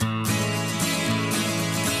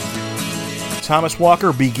Thomas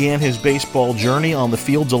Walker began his baseball journey on the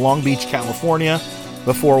fields of Long Beach, California,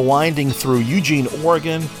 before winding through Eugene,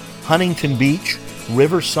 Oregon, Huntington Beach,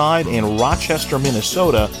 Riverside, and Rochester,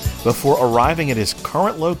 Minnesota, before arriving at his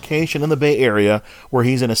current location in the Bay Area, where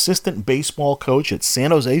he's an assistant baseball coach at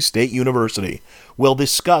San Jose State University. We'll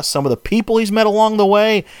discuss some of the people he's met along the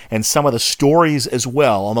way and some of the stories as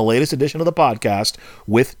well on the latest edition of the podcast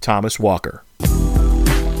with Thomas Walker.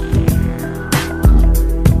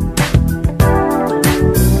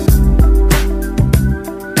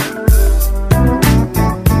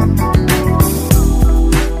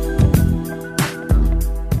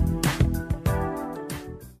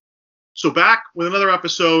 So back with another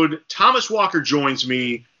episode, Thomas Walker joins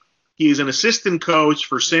me. He is an assistant coach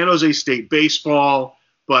for San Jose State baseball,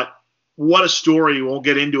 but what a story. We'll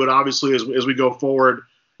get into it, obviously, as we go forward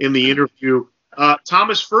in the interview.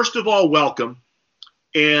 Thomas, first of all, welcome.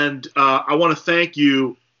 And I want to thank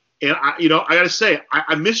you. And, I got to say,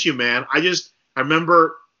 I miss you, man. I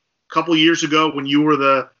remember a couple of years ago when you were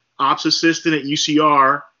the ops assistant at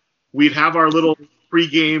UCR, we'd have our little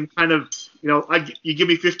pregame kind of, you give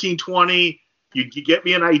me 15, 20, you get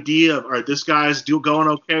me an idea of, all right, this guy's going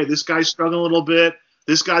okay, this guy's struggling a little bit,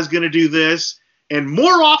 this guy's going to do this. And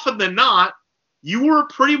more often than not, you were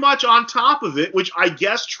pretty much on top of it, which I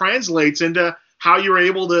guess translates into how you're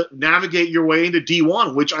able to navigate your way into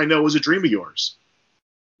D1, which I know is a dream of yours.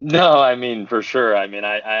 No, I mean, for sure. I mean,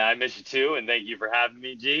 I miss you too, and thank you for having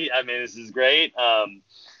me, G. I mean, this is great.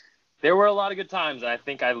 There were a lot of good times, and I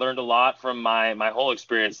think I learned a lot from my whole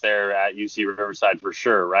experience there at UC Riverside for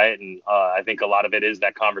sure, right? And I think a lot of it is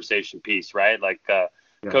that conversation piece, right? Like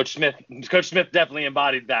Coach Smith definitely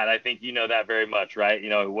embodied that. I think you know that very much, right?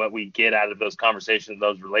 What we get out of those conversations,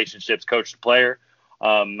 those relationships, coach to player,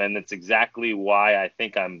 and that's exactly why I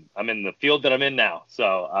think I'm in the field that I'm in now.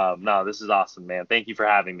 So no, this is awesome, man. Thank you for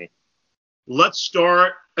having me. Let's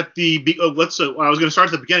start at the. I was going to start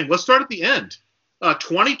at the beginning. Let's start at the end.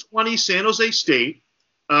 2020 San Jose State,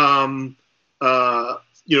 third-year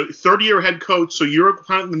head coach, so you're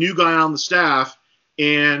kind of the new guy on the staff,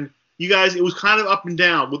 and you guys, it was kind of up and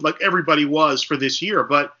down, with like everybody was for this year.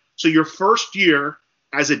 But so your first year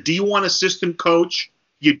as a D1 assistant coach,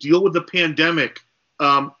 you deal with the pandemic.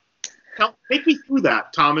 Take me through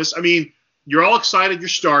that, Thomas. I mean, you're all excited you're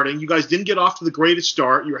starting. You guys didn't get off to the greatest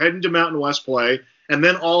start. You're heading to Mountain West play, and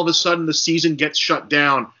then all of a sudden the season gets shut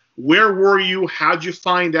down. Where were you? How'd you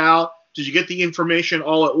find out? Did you get the information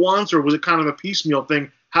all at once, or was it kind of a piecemeal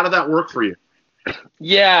thing? How did that work for you?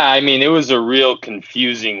 Yeah, I mean, it was a real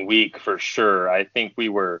confusing week for sure. I think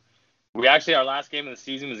our last game of the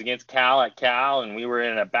season was against Cal at Cal, and we were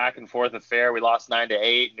in a back and forth affair. We lost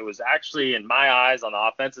 9-8, and it was actually, in my eyes, on the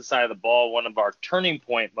offensive side of the ball, one of our turning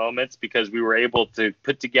point moments because we were able to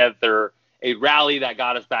put together a rally that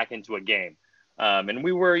got us back into a game. And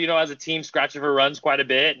we were, as a team, scratching for runs quite a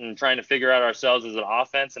bit and trying to figure out ourselves as an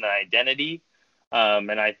offense and an identity.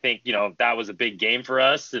 And I think, that was a big game for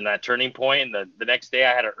us and that turning point. And the next day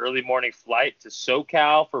I had an early morning flight to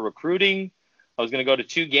SoCal for recruiting. I was going to go to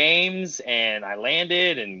 2 games, and I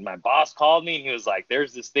landed, and my boss called me, and he was like,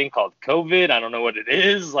 there's this thing called COVID. I don't know what it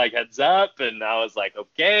is, like, heads up. And I was like,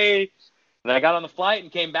 okay. And then I got on the flight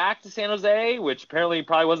and came back to San Jose, which apparently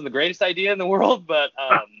probably wasn't the greatest idea in the world, but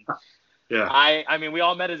yeah. I mean, we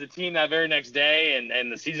all met as a team that very next day, and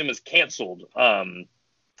the season was canceled. And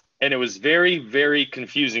it was very, very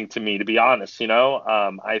confusing to me, to be honest,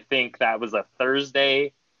 I think that was a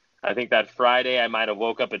Thursday. I think that Friday I might have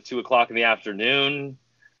woke up at 2:00 in the afternoon.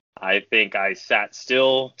 I think I sat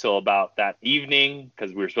still till about that evening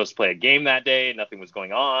because we were supposed to play a game that day. Nothing was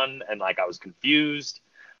going on, and I was confused.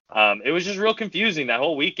 It was just real confusing that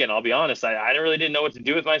whole weekend. I'll be honest. I really didn't know what to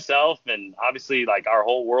do with myself. And obviously our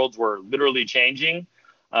whole worlds were literally changing.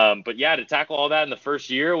 But yeah, to tackle all that in the first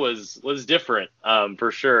year was different,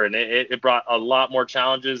 for sure. And it brought a lot more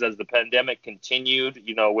challenges as the pandemic continued,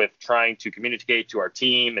 with trying to communicate to our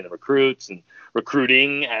team and the recruits and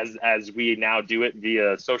recruiting as we now do it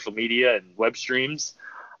via social media and web streams.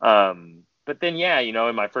 But then, yeah,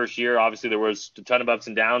 in my first year, obviously there was a ton of ups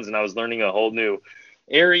and downs, and I was learning a whole new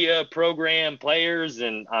area, program, players,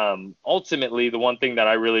 and ultimately the one thing that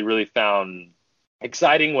I really, really found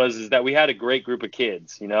exciting is that we had a great group of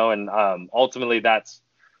kids, and ultimately that's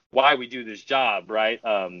why we do this job, right?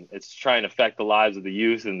 It's to try and affect the lives of the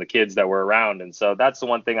youth and the kids that were around, and so that's the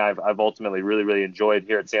one thing I've ultimately really, really enjoyed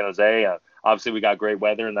here at San Jose. Obviously, we got great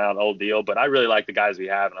weather and that old deal, but I really like the guys we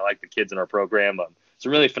have, and I like the kids in our program.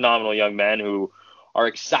 Some really phenomenal young men who are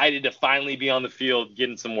excited to finally be on the field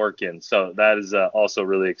getting some work in. So that is also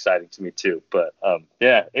really exciting to me too. But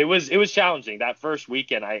yeah, it was challenging that first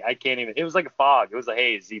weekend. I can't even. It was like a fog. It was a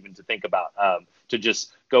haze even to think about. To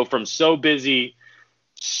just go from so busy,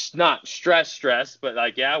 not stress, but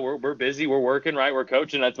like, yeah, we're busy, we're working, right, we're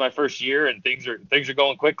coaching. That's my first year, and things are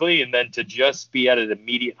going quickly, and then to just be at an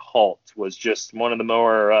immediate halt was just one of the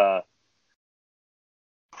more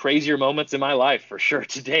crazier moments in my life for sure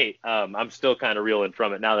to date. I'm still kind of reeling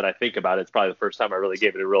from it now that I think about it. It's probably the first time I really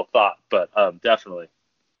gave it a real thought, but definitely.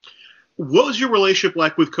 What was your relationship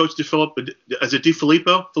like with Coach DeFilippo? Is it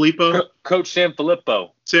DeFilippo? Coach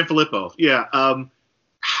Sanfilippo. Sanfilippo, yeah.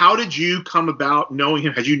 How did you come about knowing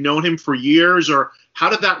him? Had you known him for years, or how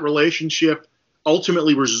did that relationship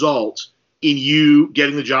ultimately result in you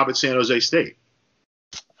getting the job at San Jose State?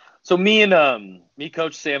 So me and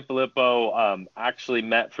Coach Sanfilippo actually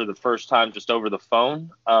met for the first time just over the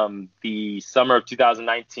phone. The summer of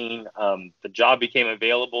 2019, the job became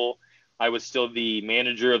available. I was still the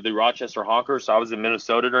manager of the Rochester Honkers, so I was in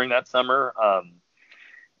Minnesota during that summer.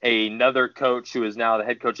 Another coach who is now the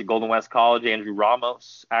head coach at Golden West College, Andrew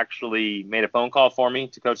Ramos, actually made a phone call for me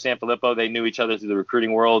to Coach Sanfilippo. They knew each other through the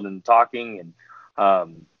recruiting world and talking,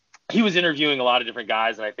 and he was interviewing a lot of different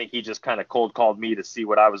guys, and I think he just kind of cold called me to see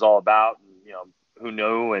what I was all about, and, who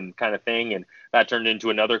knew and kind of thing. And that turned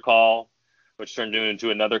into another call, which turned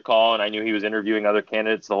into another call, and I knew he was interviewing other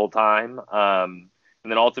candidates the whole time.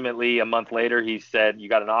 And then ultimately, a month later, he said, "You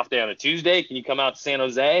got an off day on a Tuesday. Can you come out to San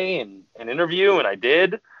Jose and interview?" And I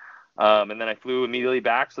did. And then I flew immediately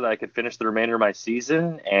back so that I could finish the remainder of my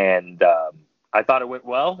season. And I thought it went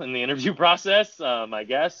well in the interview process, I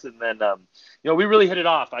guess. And then, we really hit it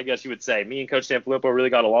off, I guess you would say. Me and Coach Sanfilippo really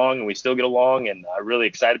got along, and we still get along. And I'm really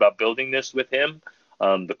excited about building this with him.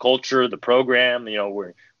 The culture, the program,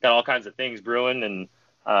 we're got all kinds of things brewing.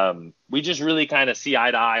 And we just really kind of see eye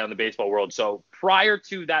to eye on the baseball world. So prior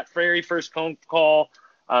to that very first phone call,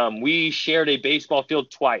 we shared a baseball field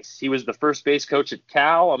twice. He was the first base coach at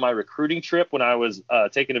Cal on my recruiting trip when I was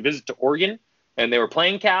taking a visit to Oregon, and they were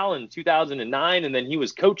playing Cal in 2009. And then he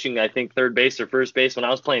was coaching, I think, third base or first base when I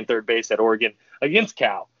was playing third base at Oregon against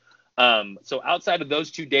Cal. So outside of those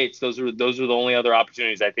two dates, those were the only other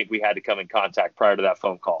opportunities I think we had to come in contact prior to that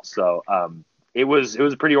phone call. So it was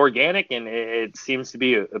pretty organic, and it seems to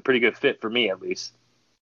be a pretty good fit for me, at least.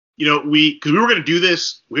 Because we were going to do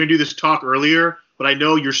this talk earlier, but I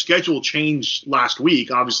know your schedule changed last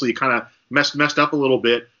week. Obviously, it kind of messed up a little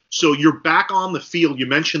bit. So you're back on the field. You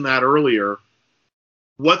mentioned that earlier.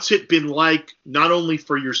 What's it been like, not only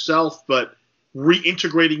for yourself, but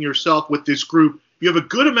reintegrating yourself with this group? You have a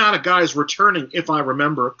good amount of guys returning, if I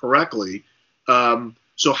remember correctly.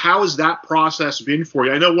 So how has that process been for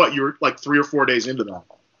you? I know you're like 3 or 4 days into that.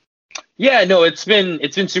 Yeah, no, it's been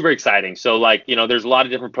super exciting. So there's a lot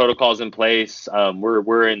of different protocols in place.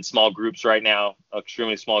 We're in small groups right now,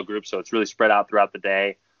 extremely small groups. So it's really spread out throughout the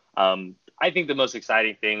day. I think the most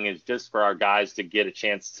exciting thing is just for our guys to get a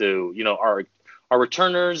chance to, our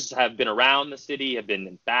returners have been around the city, have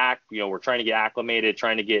been back. We're trying to get acclimated,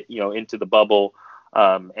 trying to get, into the bubble.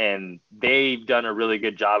 And they've done a really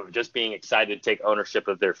good job of just being excited to take ownership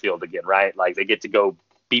of their field again, right? Like they get to go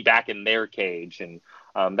be back in their cage. And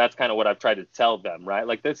that's kind of what I've tried to tell them, right?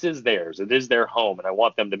 Like this is theirs. It is their home. And I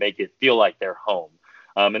want them to make it feel like their home.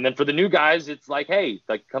 And then for the new guys, it's like, hey,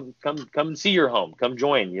 like come and see your home, come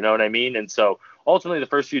join, you know what I mean? And so ultimately the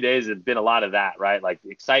first few days have been a lot of that, right? Like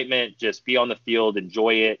excitement, just be on the field,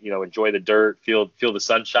 enjoy it, enjoy the dirt, feel the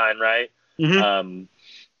sunshine, right? Mm-hmm.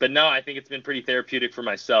 But no, I think it's been pretty therapeutic for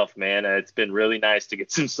myself, man. It's been really nice to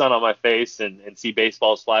get some sun on my face and see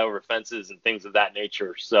baseballs fly over fences and things of that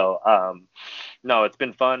nature. So, no, it's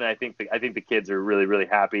been fun. And I think the kids are really, really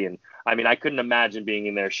happy. And I mean, I couldn't imagine being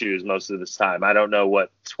in their shoes most of this time. I don't know what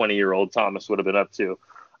 20-year-old Thomas would have been up to.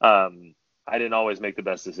 I didn't always make the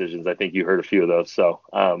best decisions. I think you heard a few of those. So,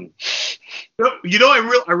 I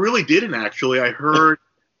really didn't actually. I heard,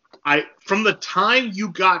 from the time you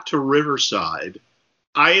got to Riverside,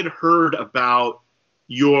 I had heard about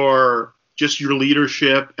your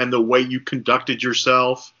leadership and the way you conducted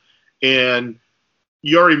yourself. And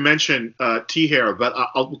you already mentioned T-Hara, but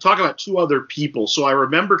we'll talk about two other people. So I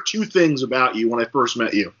remember two things about you when I first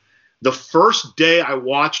met you. The first day I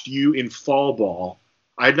watched you in fall ball,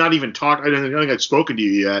 I had not even talked. I don't think I'd spoken to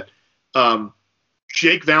you yet.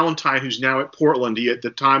 Jake Valentine, who's now at Portland, he at the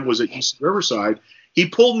time was at East Riverside. He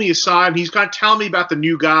pulled me aside and he's kind of telling me about the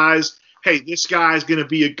new guys. Hey, this guy's going to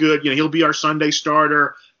be a good, he'll be our Sunday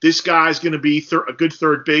starter. This guy's going to be a good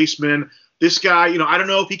third baseman. This guy, I don't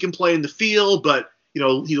know if he can play in the field, but, he's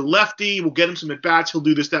a lefty. We'll get him some at-bats. He'll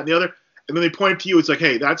do this, that, and the other. And then they point to you. It's like,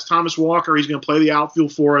 hey, that's Thomas Walker. He's going to play the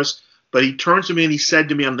outfield for us. But he turns to me and he said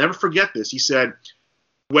to me, I'll never forget this. He said,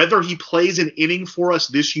 whether he plays an inning for us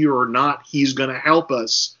this year or not, he's going to help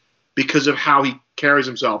us because of how he carries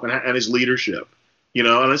himself and his leadership.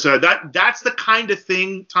 And so that's the kind of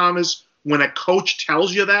thing, Thomas, when a coach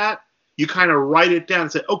tells you that, you kind of write it down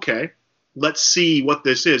and say, okay, let's see what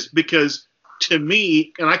this is. Because to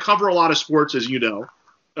me, and I cover a lot of sports, as you know,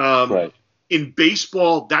 right. In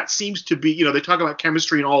baseball, that seems to be, they talk about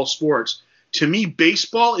chemistry in all sports. To me,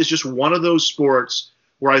 baseball is just one of those sports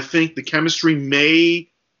where I think the chemistry may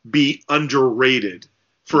be underrated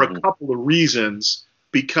for a couple of reasons.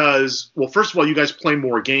 Because, well, first of all, you guys play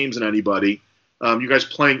more games than anybody. You guys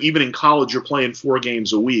playing, even in college, you're playing 4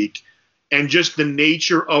 games a week. And just the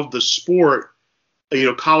nature of the sport,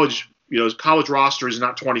 college roster is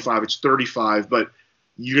not 25, it's 35, but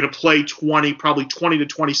you're going to play probably 20 to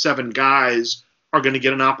 27 guys are going to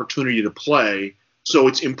get an opportunity to play. So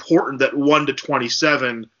it's important that 1 to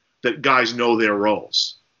 27 that guys know their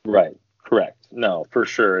roles. Right. Correct. No, for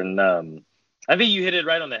sure. And I think you hit it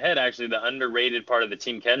right on the head, actually, the underrated part of the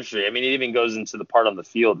team chemistry. I mean, it even goes into the part on the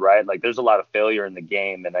field, right? Like, there's a lot of failure in the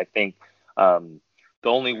game. And I think the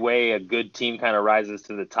only way a good team kind of rises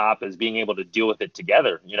to the top is being able to deal with it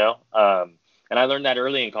together, And I learned that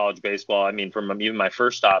early in college baseball. I mean, from even my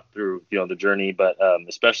first stop through, the journey, but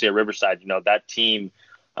especially at Riverside, that team,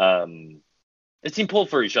 the team pulled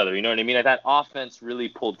for each other. You know what I mean? That offense really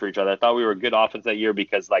pulled for each other. I thought we were a good offense that year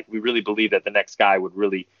because, we really believed that the next guy would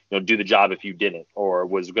really, do the job if you didn't, or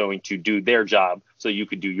was going to do their job so you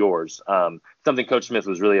could do yours. Something Coach Smith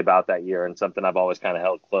was really about that year, and something I've always kind of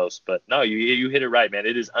held close. But no, you hit it right, man.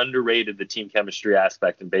 It is underrated, the team chemistry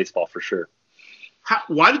aspect in baseball for sure.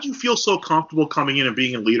 Why did you feel so comfortable coming in and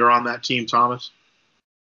being a leader on that team, Thomas?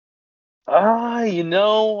 Because,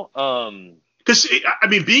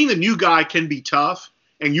 being the new guy can be tough,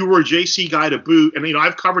 and you were a JC guy to boot. And,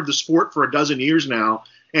 I've covered the sport for a dozen years now,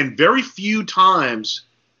 and very few times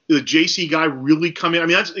the JC guy really come in.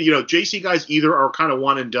 That's, JC guys either are kind of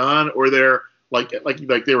one and done, or they're like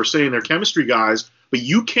they were saying, they're chemistry guys. But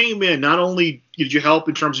you came in, not only did you help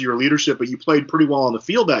in terms of your leadership, but you played pretty well on the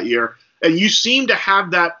field that year. And you seem to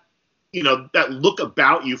have that, that look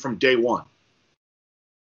about you from day one.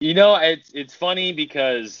 It's funny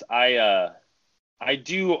because I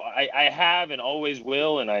have and always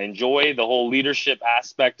will, and I enjoy the whole leadership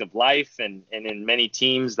aspect of life and in many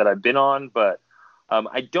teams that I've been on. But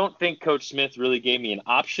I don't think Coach Smith really gave me an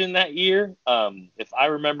option that year. If I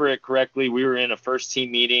remember it correctly, we were in a first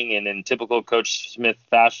team meeting, and in typical Coach Smith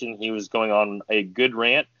fashion, he was going on a good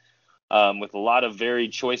rant. With a lot of very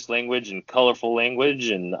choice language and colorful language.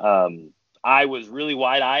 And I was really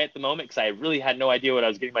wide-eyed at the moment because I really had no idea what I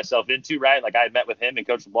was getting myself into, right? I had met with him and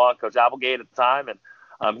Coach LeBlanc, Coach Applegate at the time, and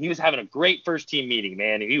he was having a great first-team meeting,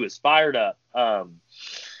 man. He was fired up.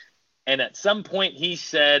 And at some point he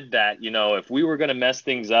said that, if we were going to mess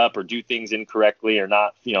things up or do things incorrectly or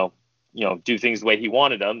not, do things the way he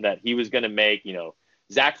wanted them, that he was going to make,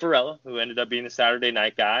 Zach Farella, who ended up being the Saturday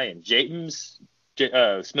night guy, and James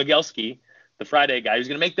Smigelski, the Friday guy, who's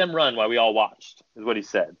going to make them run while we all watched, is what he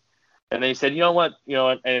said. And then he said,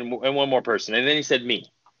 and one more person. And then he said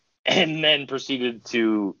me. And then proceeded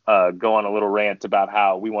to go on a little rant about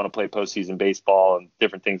how we want to play postseason baseball and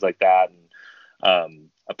different things like that. And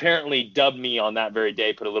apparently dubbed me on that very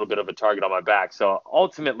day, put a little bit of a target on my back. So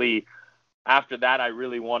ultimately, after that, I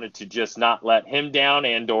really wanted to just not let him down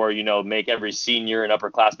and or, make every senior and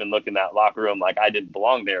upperclassman look in that locker room like I didn't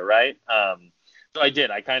belong there, right? So I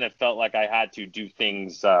did. I kind of felt like I had to do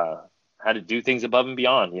things above and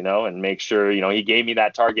beyond, and make sure, he gave me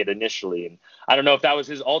that target initially. And I don't know if that was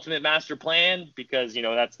his ultimate master plan because,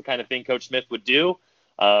 that's the kind of thing Coach Smith would do.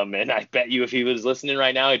 And I bet you if he was listening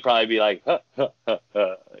right now, he'd probably be like,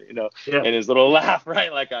 and his little laugh,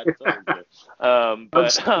 right? Like I told you.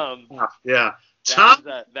 Yeah.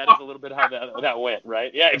 That is a little bit how that went,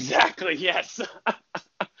 right? Yeah, exactly. Yes.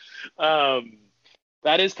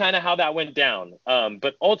 That is kind of how that went down.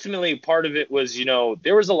 But ultimately, part of it was,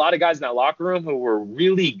 there was a lot of guys in that locker room who were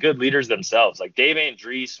really good leaders themselves. Like Dave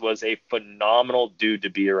Andriese was a phenomenal dude to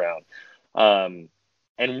be around, and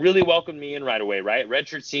really welcomed me in right away, right?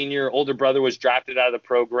 Redshirt senior, older brother was drafted out of the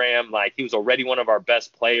program. Like, he was already one of our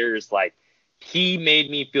best players. Like, he made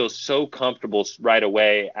me feel so comfortable right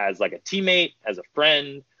away as like a teammate, as a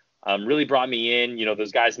friend. Really brought me in,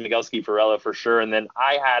 those guys, Miguelski, Farella for sure. And then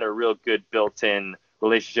I had a real good built-in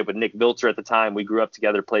relationship with Nick Vilter at the time. We grew up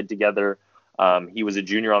together, played together. He was a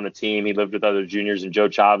junior on the team. He lived with other juniors, and Joe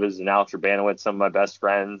Chavez and Alex Urbanowitz, some of my best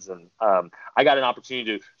friends. And I got an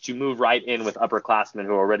opportunity to move right in with upperclassmen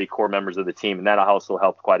who are already core members of the team, and that also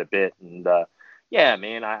helped quite a bit. And yeah,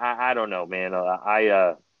 man, I don't know, man.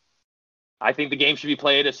 I think the game should be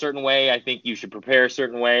played a certain way. I think you should prepare a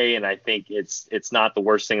certain way, and I think it's not the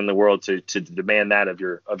worst thing in the world to demand that of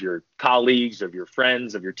your colleagues, of your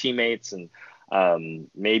friends, of your teammates, and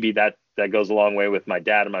maybe that goes a long way with my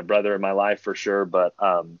dad and my brother in my life for sure. But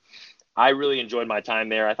I really enjoyed my time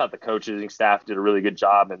there. I thought the coaching staff did a really good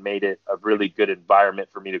job and made it a really good environment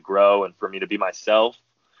for me to grow and for me to be myself,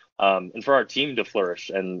 and for our team to flourish.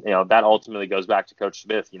 And that ultimately goes back to Coach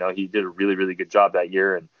Smith. He did a really, really good job that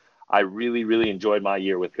year, and I really, really enjoyed my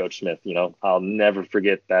year with Coach Smith. I'll never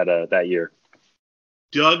forget that year.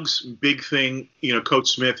 Doug's big thing,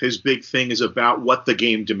 Coach Smith, his big thing is about what the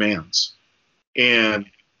game demands. And,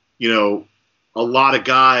 a lot of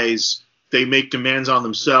guys, they make demands on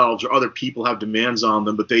themselves or other people have demands on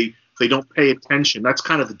them, but they don't pay attention. That's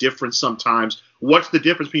kind of the difference sometimes. What's the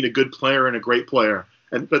difference between a good player and a great player,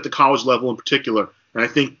 and at the college level in particular? And I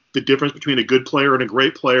think the difference between a good player and a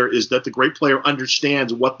great player is that the great player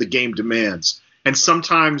understands what the game demands. And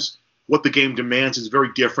sometimes what the game demands is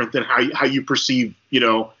very different than how you perceive,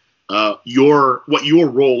 what your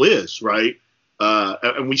role is, right?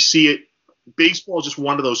 And we see it. Baseball is just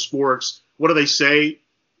one of those sports. What do they say?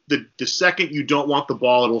 The second you don't want the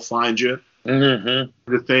ball, it'll find you.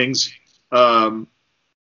 Mm-hmm. The things. And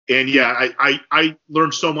yeah, I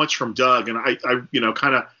learned so much from Doug, and I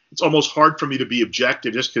kind of, it's almost hard for me to be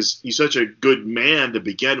objective just because he's such a good man to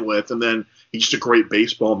begin with, and then he's just a great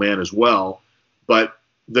baseball man as well. But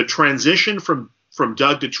the transition from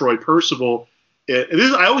Doug to Troy Percival,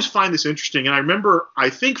 I always find this interesting. And I remember, I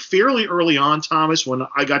think fairly early on, Thomas, when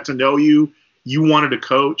I got to know you, you wanted to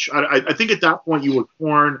coach. I think at that point you were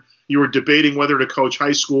torn. You were debating whether to coach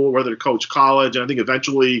high school or whether to coach college. And I think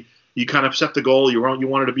eventually you kind of set the goal. You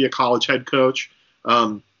wanted to be a college head coach.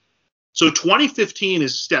 So 2015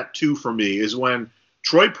 is step 2 for me, is when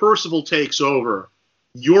Troy Percival takes over.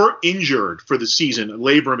 You're injured for the season, a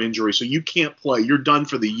labrum injury, so you can't play. You're done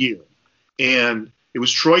for the year. And it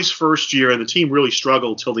was Troy's first year, and the team really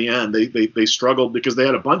struggled till the end. They struggled because they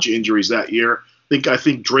had a bunch of injuries that year. I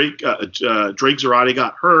think Drake Zarate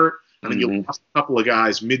got hurt, and then you lost a couple of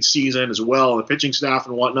guys mid-season as well, the pitching staff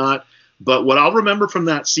and whatnot. But what I'll remember from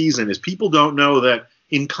that season is people don't know that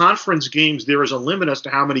in conference games, there is a limit as to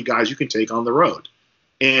how many guys you can take on the road.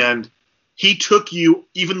 And he took you,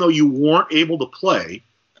 even though you weren't able to play,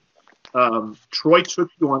 Troy took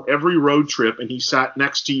you on every road trip, and you sat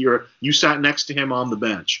next to him on the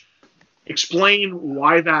bench. Explain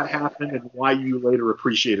why that happened and why you later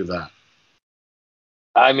appreciated that.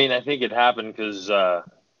 I mean, I think it happened because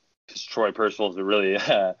Troy Percival really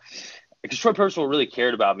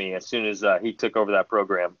cared about me as soon as he took over that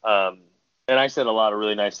program. And I said a lot of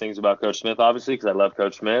really nice things about Coach Smith, obviously, because I love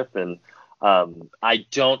Coach Smith. And I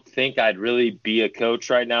don't think I'd really be a coach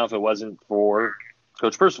right now if it wasn't for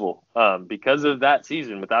Coach Percival, because of that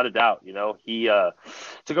season, without a doubt. He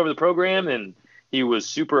took over the program, and he was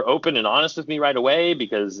super open and honest with me right away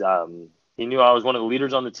because he knew I was one of the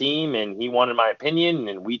leaders on the team, and he wanted my opinion.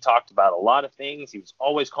 And we talked about a lot of things. He was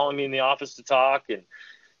always calling me in the office to talk, and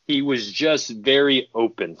he was just very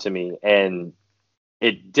open to me. And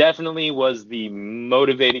it definitely was the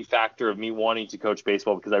motivating factor of me wanting to coach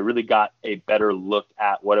baseball, because I really got a better look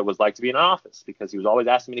at what it was like to be in an office, because he was always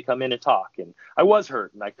asking me to come in and talk. And I was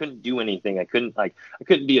hurt, and I couldn't do anything. I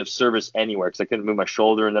couldn't be of service anywhere because I couldn't move my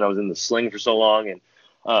shoulder, and then I was in the sling for so long. And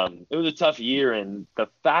it was a tough year. And the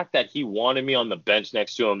fact that he wanted me on the bench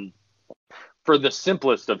next to him for the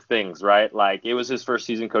simplest of things, right? Like, it was his first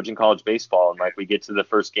season coaching college baseball, and like, we get to the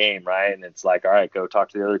first game, right? And it's like, all right, go talk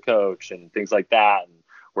to the other coach and things like that. And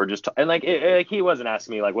we're just and like, he wasn't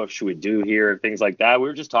asking me like, what should we do here and things like that. We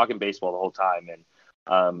were just talking baseball the whole time.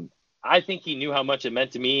 And I think he knew how much it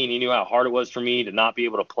meant to me, and he knew how hard it was for me to not be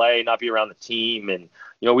able to play, not be around the team. And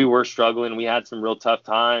we were struggling. We had some real tough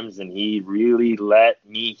times, and he really let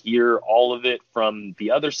me hear all of it from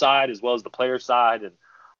the other side as well as the player side.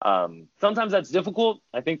 And sometimes that's difficult.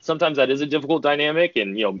 I think sometimes that is a difficult dynamic.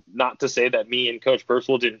 And, not to say that me and Coach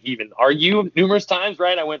Percival didn't even argue numerous times,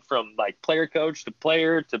 right? I went from like player coach to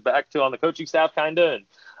player to back to on the coaching staff kind of.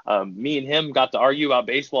 And me and him got to argue about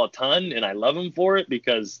baseball a ton, and I love him for it,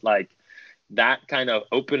 because like, that kind of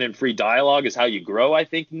open and free dialogue is how you grow, I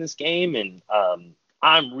think, in this game. And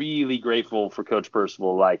I'm really grateful for Coach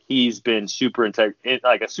Percival. Like, he's been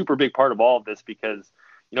like a super big part of all of this, because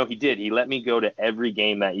he let me go to every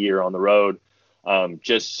game that year on the road.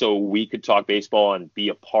 just so we could talk baseball and be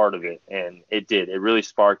a part of it. And it did. It really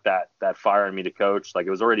sparked that fire in me to coach. Like,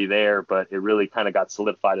 it was already there, but it really kind of got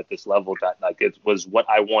solidified at this level that, like, it was what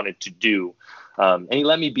I wanted to do. And he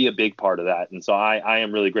let me be a big part of that. And so I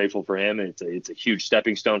am really grateful for him. And it's a huge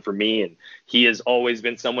stepping stone for me. And he has always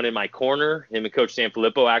been someone in my corner. Him and Coach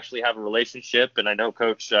Sanfilippo actually have a relationship. And I know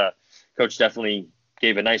Coach definitely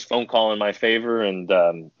gave a nice phone call in my favor. And,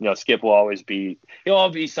 Skip will always be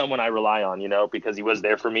someone I rely on, because he was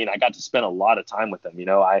there for me. And I got to spend a lot of time with him.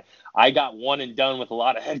 I got one and done with a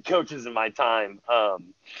lot of head coaches in my time.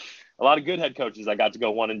 A lot of good head coaches I got to go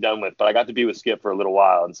one and done with, but I got to be with Skip for a little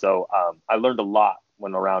while. And so I learned a lot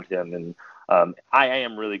when around him. And I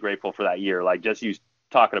am really grateful for that year. Like, just you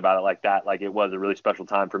talking about it like that, like, it was a really special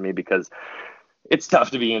time for me because it's tough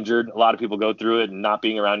to be injured. A lot of people go through it, and not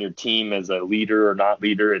being around your team as a leader or not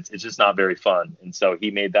leader, it's just not very fun. And so he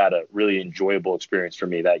made that a really enjoyable experience for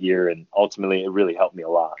me that year. And ultimately, it really helped me a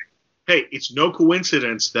lot. Hey, it's no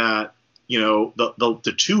coincidence that,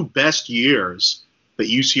 the two best years that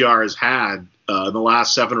UCR has had in the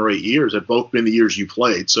last 7 or 8 years have both been the years you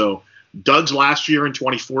played. So Doug's last year in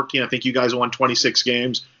 2014, I think you guys won 26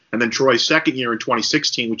 games. And then Troy's second year in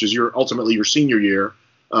 2016, which is ultimately your senior year,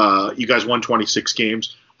 you guys won 26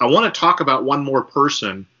 games. I want to talk about one more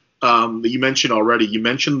person that you mentioned already. You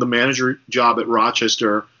mentioned the manager job at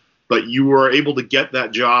Rochester, but you were able to get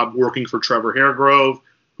that job working for Trevor Haregrove,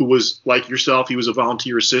 who was, like yourself, he was a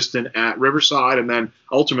volunteer assistant at Riverside, and then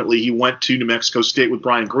ultimately he went to New Mexico State with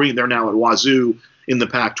Brian Green. They're now at Wazoo in the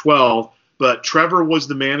Pac-12. But Trevor was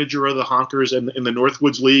the manager of the Honkers in the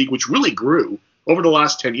Northwoods League, which really grew. Over the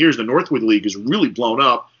last 10 years, the Northwood League has really blown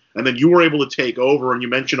up. And then you were able to take over, and you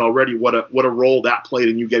mentioned already what a role that played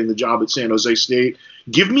in you getting the job at San Jose State.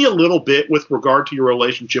 Give me a little bit with regard to your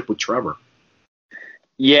relationship with Trevor.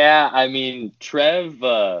 Yeah, I mean, Trev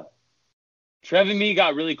and me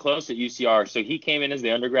got really close at UCR. So he came in as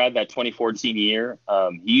the undergrad that 2014 year.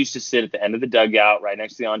 He used to sit at the end of the dugout right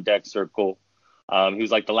next to the on-deck circle. He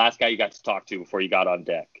was like the last guy you got to talk to before you got on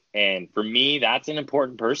deck. And for me, that's an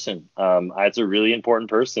important person. It's a really important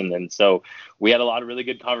person. And so we had a lot of really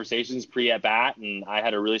good conversations pre-at-bat, and I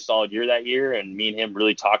had a really solid year that year. And me and him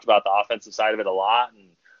really talked about the offensive side of it a lot. And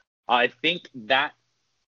I think that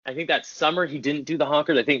summer he didn't do the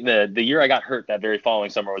Honkers. I think the year I got hurt that very following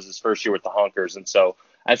summer was his first year with the Honkers. And so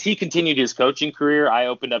as he continued his coaching career, I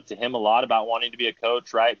opened up to him a lot about wanting to be a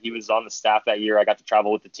coach, right? He was on the staff that year. I got to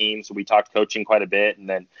travel with the team, so we talked coaching quite a bit. And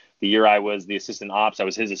then the year I was the assistant ops, I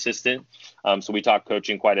was his assistant. So we talked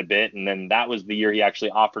coaching quite a bit. And then that was the year he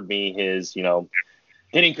actually offered me his,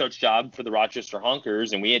 hitting coach job for the Rochester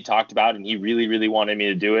Honkers. And we had talked about it, and he really, really wanted me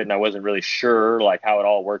to do it. And I wasn't really sure like how it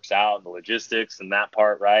all works out, the logistics and that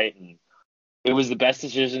part, right? And it was the best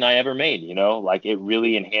decision I ever made, like it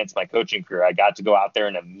really enhanced my coaching career. I got to go out there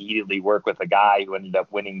and immediately work with a guy who ended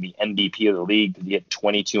up winning the MVP of the league because he hit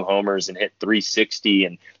 22 homers and hit 360.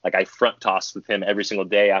 And like I front tossed with him every single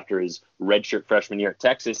day after his redshirt freshman year at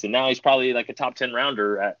Texas. And now he's probably like a top 10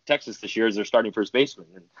 rounder at Texas this year as their starting first baseman.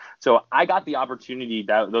 And so I got the opportunity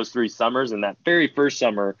those 3 summers, and that very first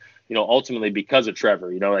summer, ultimately because of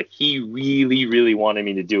Trevor, like he really, really wanted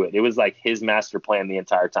me to do it. It was like his master plan the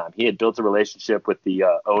entire time. He had built a relationship with the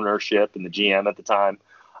ownership and the GM at the time.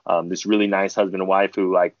 This really nice husband and wife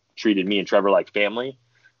who like treated me and Trevor like family.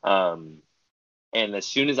 And as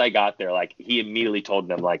soon as I got there, like he immediately told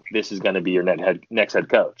them like, this is going to be your next head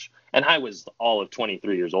coach. And I was all of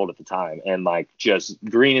 23 years old at the time. And like just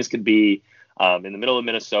green as could be in the middle of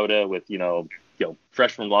Minnesota with,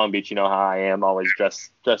 fresh from Long Beach, how I am, always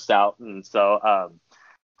dressed out. And so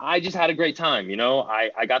I just had a great time.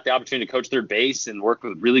 I got the opportunity to coach third base and work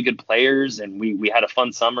with really good players. And we had a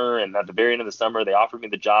fun summer. And at the very end of the summer, they offered me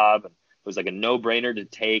the job. And it was like a no-brainer to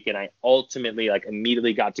take. And I ultimately like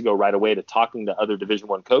immediately got to go right away to talking to other Division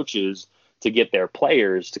I coaches to get their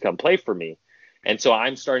players to come play for me. And so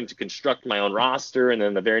I'm starting to construct my own roster. And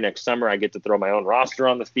then the very next summer, I get to throw my own roster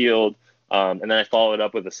on the field. And then I followed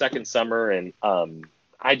up with a second summer, and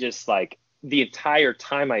I just like the entire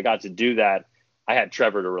time I got to do that, I had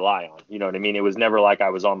Trevor to rely on. You know what I mean? It was never like I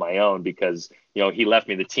was on my own because, he left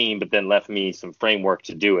me the team, but then left me some framework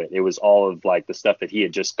to do it. It was all of like the stuff that he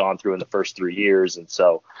had just gone through in the first 3 years. And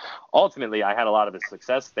so ultimately I had a lot of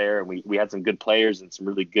success there, and we had some good players and some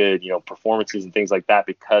really good, performances and things like that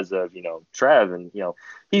because of, Trev. And,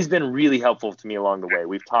 he's been really helpful to me along the way.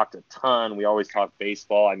 We've talked a ton. We always talk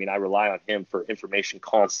baseball. I mean, I rely on him for information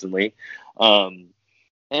constantly. And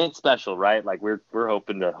it's special, right? Like we're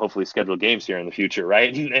hoping to hopefully schedule games here in the future,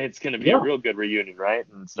 right? And it's going to be a real good reunion, right?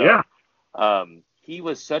 And so he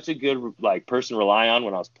was such a good like person to rely on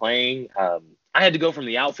when I was playing. I had to go from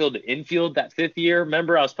the outfield to infield that 5th year.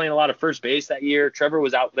 Remember, I was playing a lot of first base that year. Trevor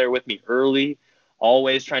was out there with me early,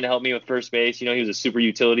 always trying to help me with first base. He was a super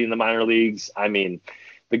utility in the minor leagues. I mean,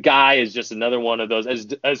 the guy is just another one of those,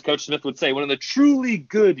 as Coach Smith would say, one of the truly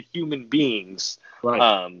good human beings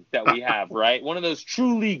that we have, right? One of those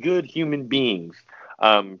truly good human beings.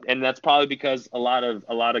 And that's probably because a lot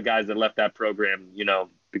of guys that left that program,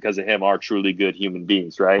 because of him, are truly good human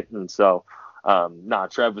beings, right? And so,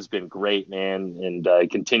 Trev has been great, man, and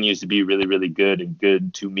continues to be really, really good and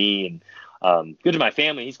good to me and good to my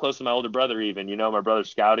family. He's close to my older brother even, my brother's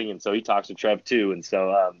scouting, and so he talks to Trev too. And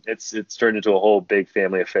so it's turned into a whole big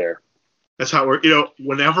family affair. That's how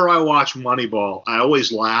whenever I watch Moneyball, I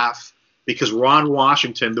always laugh because Ron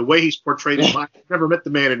Washington, the way he's portrayed I've never met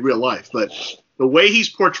the man in real life, but the way he's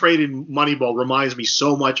portrayed in Moneyball reminds me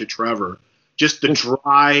so much of Trevor. Just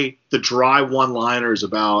the dry one-liners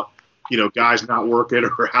about, guys not working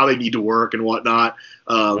or how they need to work and whatnot.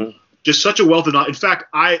 Just such a wealth of knowledge. In fact,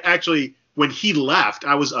 I actually, when he left,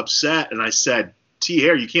 I was upset and I said, T.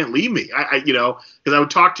 Hare, you can't leave me. Because I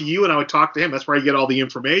would talk to you and I would talk to him. That's where I get all the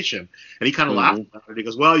information. And he kind of laughed about it. He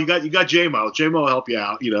goes, well, you got J-Mo. J-Mo will help you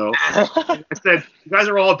out, I said, you guys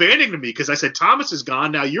are all abandoning me because I said, Thomas is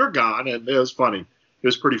gone. Now you're gone. And it was funny. It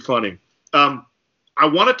was pretty funny. I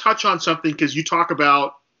want to touch on something because you talk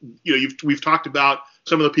about, we've talked about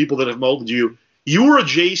some of the people that have molded you. You were a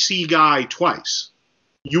JC guy twice.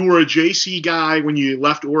 You were a JC guy when you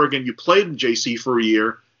left Oregon. You played in JC for a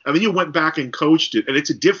year, and then you went back and coached it. And it's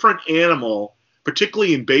a different animal,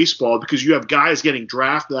 particularly in baseball, because you have guys getting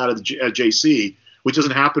drafted out of the JC, which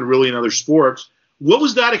doesn't happen really in other sports. What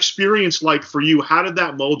was that experience like for you? How did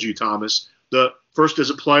that mold you, Thomas? The first as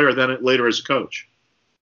a player, then later as a coach.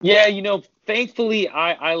 Yeah, thankfully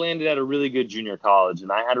I landed at a really good junior college,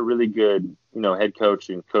 and I had a really good, head coach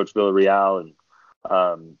and Coach Villarreal,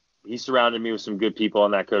 and he surrounded me with some good people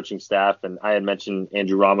on that coaching staff. And I had mentioned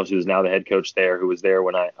Andrew Ramos, who is now the head coach there, who was there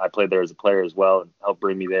when I played there as a player as well and helped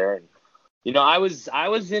bring me there. And, I was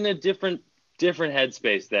in a different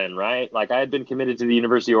headspace then, right? Like I had been committed to the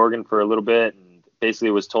University of Oregon for a little bit and basically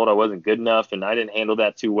was told I wasn't good enough, and I didn't handle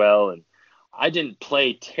that too well. And I didn't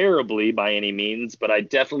play terribly by any means, but I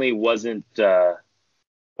definitely wasn't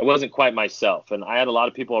quite myself. And I had a lot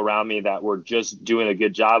of people around me that were just doing a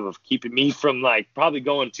good job of keeping me from probably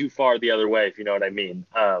going too far the other way, if you know what I mean.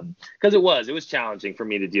 Because it was challenging for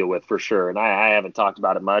me to deal with for sure. And I haven't talked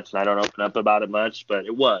about it much, and I don't open up about it much, but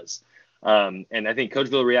it was. And I think Coach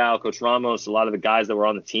Villarreal, Coach Ramos, a lot of the guys that were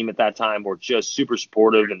on the team at that time were just super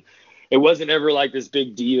supportive. And it wasn't ever like this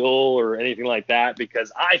big deal or anything like that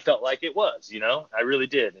because I felt like it was, I really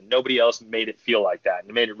did. And nobody else made it feel like that. And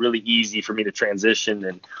it made it really easy for me to transition.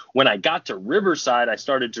 And when I got to Riverside, I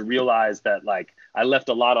started to realize that I left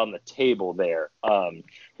a lot on the table there,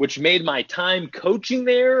 which made my time coaching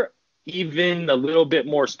there even a little bit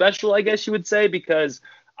more special, I guess you would say, because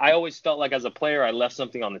I always felt like as a player, I left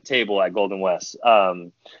something on the table at Golden West.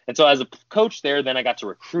 And so as a coach there, then I got to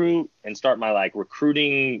recruit and start my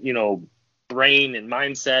recruiting, brain and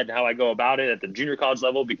mindset and how I go about it at the junior college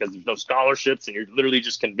level, because there's no scholarships and you're literally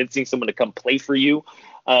just convincing someone to come play for you.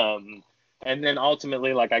 And then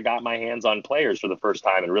ultimately, I got my hands on players for the first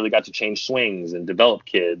time and really got to change swings and develop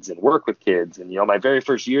kids and work with kids. And, my very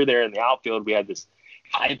first year there in the outfield, we had this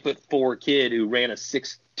 5'4" kid who ran a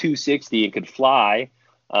 260 and could fly.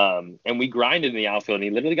 And we grinded in the outfield, and he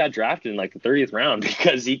literally got drafted in the 30th round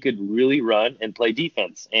because he could really run and play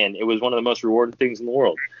defense. And it was one of the most rewarding things in the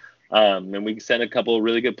world. And we sent a couple of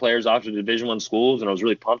really good players off to Division I schools, and I was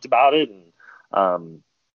really pumped about it. And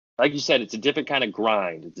like you said, it's a different kind of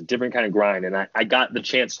grind. And I got the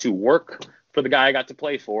chance to work for the guy I got to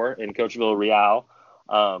play for in Coach Villarreal.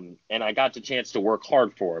 And I got the chance to work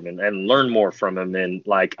hard for him and learn more from him. And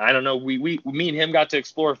I don't know, me and him got to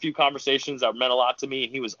explore a few conversations that meant a lot to me.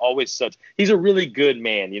 And he was always he's a really good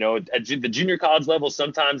man. At the junior college level,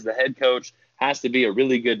 sometimes the head coach has to be a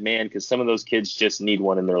really good man because some of those kids just need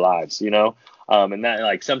one in their lives, and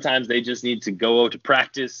that sometimes they just need to go to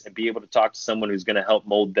practice and be able to talk to someone who's going to help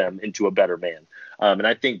mold them into a better man. And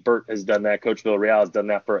I think Bert has done that. Coach Villarreal has done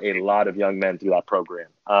that for a lot of young men through that program.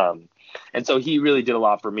 And so he really did a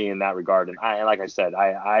lot for me in that regard. And like I said,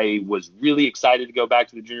 I was really excited to go back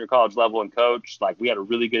to the junior college level and coach. We had a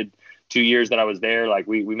really good 2 years that I was there.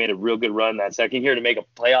 We made a real good run that second year to make a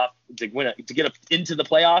playoff, to get into the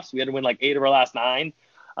playoffs. We had to win 8 of our last 9.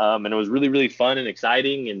 And it was really, really fun and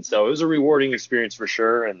exciting. And so it was a rewarding experience for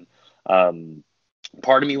sure. And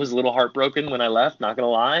part of me was a little heartbroken when I left, not going to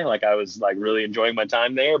lie. I was really enjoying my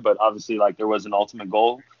time there, but obviously there was an ultimate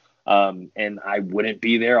goal. And I wouldn't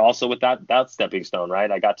be there also with that stepping stone,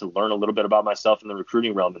 right? I got to learn a little bit about myself in the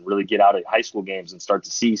recruiting realm and really get out at high school games and start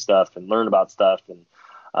to see stuff and learn about stuff.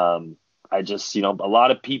 And I just, a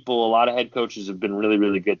lot of people, a lot of head coaches have been really,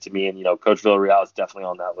 really good to me. And, Coach Villarreal is definitely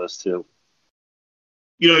on that list too.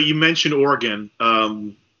 You mentioned Oregon,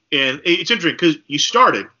 and it's interesting because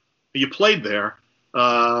you played there.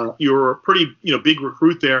 You were a pretty, big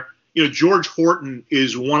recruit there. George Horton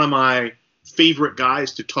is one of my favorite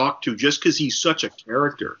guys to talk to just because he's such a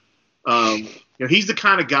character. He's the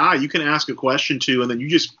kind of guy you can ask a question to and then you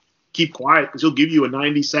just keep quiet because he'll give you a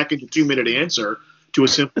 90-second to 2-minute answer to a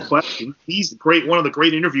simple question. He's one of the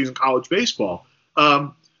great interviews in college baseball.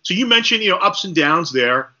 So you mentioned, ups and downs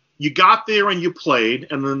there. You got there and you played,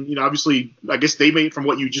 and then, obviously, I guess from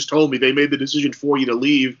what you just told me, they made the decision for you to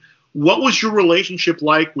leave. What was your relationship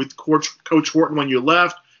like with Coach Horton when you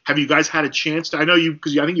left? Have you guys had a chance to? I know you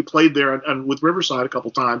because I think you played there and with Riverside a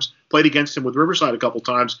couple times. Played against him with Riverside a couple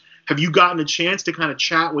times. Have you gotten a chance to kind of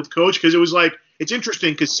chat with Coach? Because it was it's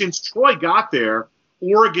interesting because since Troy got there,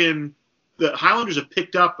 Oregon, the Highlanders have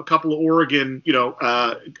picked up a couple of Oregon,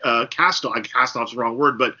 cast-off's the wrong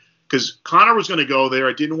word, but because Connor was going to go there,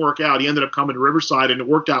 it didn't work out. He ended up coming to Riverside, and it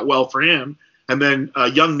worked out well for him. And then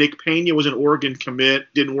young Nick Pena was an Oregon commit,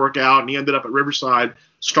 didn't work out, and he ended up at Riverside.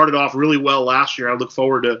 Started off really well last year. I look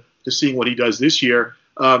forward to seeing what he does this year.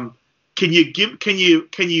 Can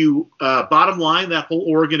you bottom line that whole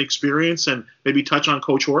Oregon experience and maybe touch on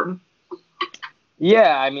Coach Horton?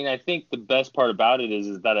 Yeah, I mean, I think the best part about it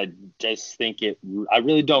is that I just think I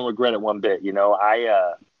really don't regret it one bit.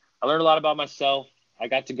 I learned a lot about myself. I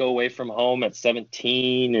got to go away from home at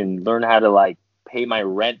 17 and learn how to pay my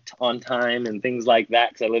rent on time and things like that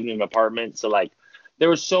because I lived in an apartment. So there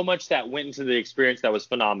was so much that went into the experience that was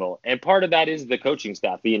phenomenal. And part of that is the coaching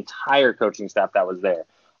staff, the entire coaching staff that was there.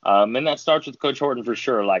 And that starts with Coach Horton for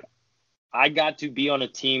sure. I got to be on a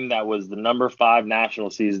team that was the number 5 national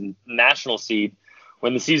seed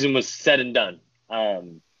when the season was said and done.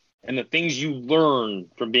 And the things you learn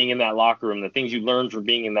from being in that locker room, the things you learn from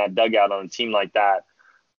being in that dugout on a team like that,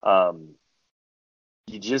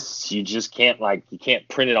 you just can't you can't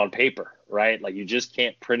print it on paper, right? You just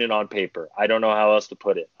can't print it on paper. I don't know how else to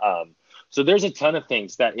put it. So there's a ton of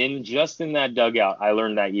things that in that dugout I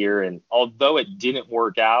learned that year. And although it didn't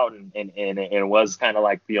work out and it was kind of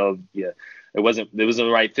it wasn't the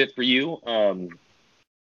right fit for you.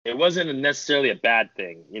 It wasn't necessarily a bad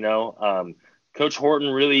thing, Coach Horton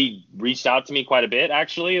really reached out to me quite a bit,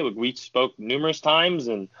 actually. We spoke numerous times,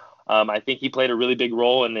 and I think he played a really big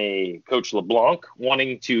role in Coach LeBlanc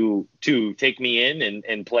wanting to take me in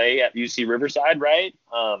and play at UC Riverside, right?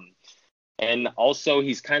 And also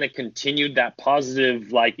he's kind of continued that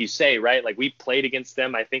positive, like you say, right? We played against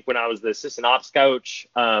them, I think, when I was the assistant ops coach.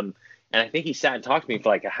 And I think he sat and talked to me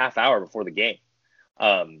for a half hour before the game.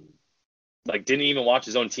 Didn't even watch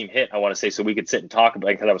his own team hit, I want to say, so we could sit and talk about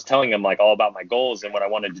it because I was telling him all about my goals and what I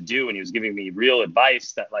wanted to do. And he was giving me real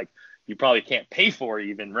advice that you probably can't pay for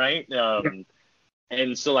even, right?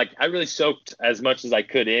 And so I really soaked as much as I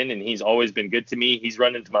could in, and he's always been good to me. He's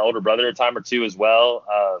run into my older brother a time or two as well.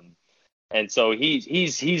 And so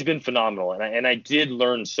he's been phenomenal. And I did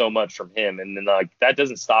learn so much from him. And then that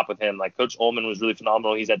doesn't stop with him. Coach Ullman was really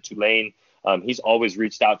phenomenal. He's at Tulane. He's always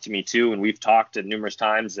reached out to me too, and we've talked numerous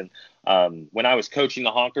times. And when I was coaching the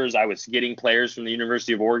Honkers, I was getting players from the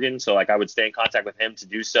University of Oregon, so I would stay in contact with him to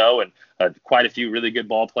do so, and quite a few really good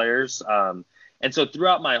ball players. And so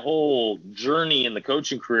throughout my whole journey in the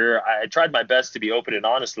coaching career, I tried my best to be open and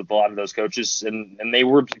honest with a lot of those coaches, and they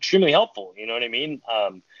were extremely helpful. You know what I mean?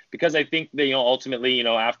 Because I think that ultimately,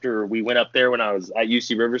 after we went up there when I was at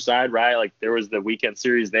UC Riverside, right? There was the weekend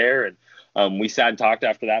series there, and we sat and talked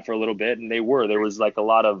after that for a little bit, and there was a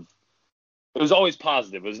lot of, it was always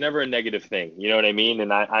positive. It was never a negative thing. You know what I mean?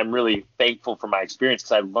 And I'm really thankful for my experience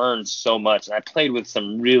because I learned so much. And I played with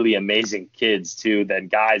some really amazing kids too, that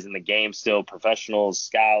guys in the game still, professionals,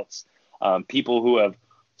 scouts, people who have,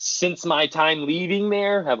 since my time leaving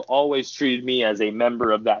there, have always treated me as a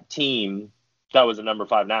member of that team that was a number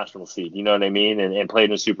 5 national seed. You know what I mean? And played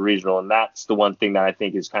in a super regional. And that's the one thing that I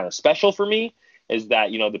think is kind of special for me, is that,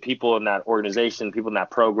 the people in that organization, people in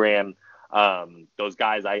that program, those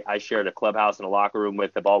guys I shared a clubhouse and a locker room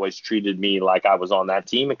with have always treated me like I was on that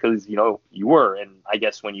team because, you were. And I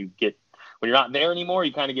guess when you're not there anymore,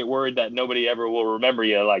 you kind of get worried that nobody ever will remember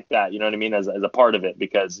you like that. You know what I mean? As a part of it,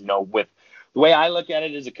 because, with the way I look at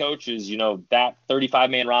it as a coach is, that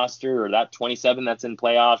 35-man roster or that 27 that's in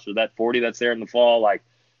playoffs or that 40 that's there in the fall,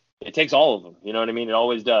 it takes all of them. You know what I mean? It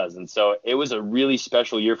always does. And so it was a really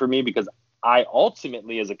special year for me because I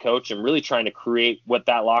ultimately, as a coach, am really trying to create what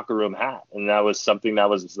that locker room had. And that was something that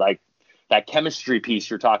was like that chemistry piece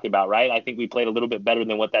you're talking about, right? I think we played a little bit better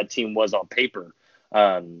than what that team was on paper.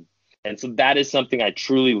 And so that is something I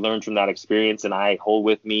truly learned from that experience, and I hold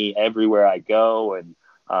with me everywhere I go. And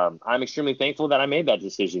I'm extremely thankful that I made that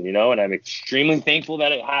decision, and I'm extremely thankful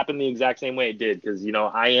that it happened the exact same way it did, because,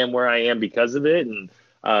 I am where I am because of it. And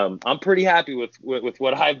I'm pretty happy with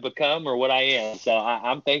what I've become or what I am. So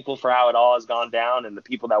I'm thankful for how it all has gone down and the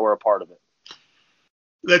people that were a part of it.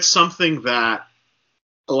 That's something that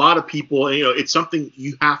a lot of people, it's something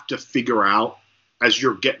you have to figure out as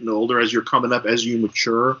you're getting older, as you're coming up, as you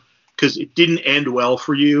mature, because it didn't end well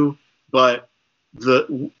for you, but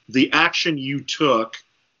the action you took,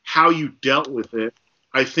 how you dealt with it,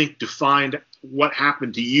 I think defined what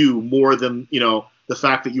happened to you more than, the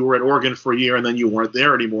fact that you were at Oregon for a year and then you weren't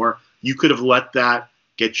there anymore. You could have let that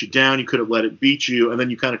get you down. You could have let it beat you. And then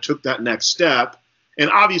you kind of took that next step. And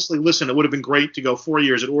obviously, listen, it would have been great to go 4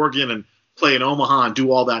 years at Oregon and play in Omaha and do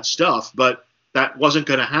all that stuff, but that wasn't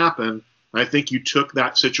going to happen. And I think you took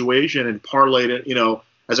that situation and parlayed it.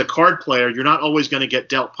 As a card player, you're not always going to get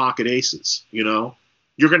dealt pocket aces. You're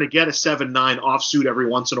going to get a 7-9 offsuit every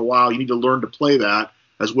once in a while. You need to learn to play that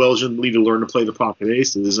as well as you need to learn to play the pocket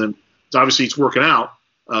aces. And obviously it's working out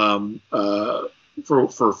for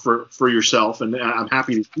yourself, and I'm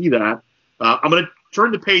happy to see that. I'm going to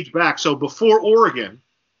turn the page back. So before Oregon,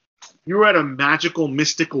 you were at a magical,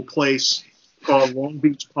 mystical place called Long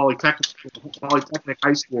Beach Polytechnic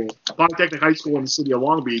High School in the city of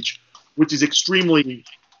Long Beach, which is extremely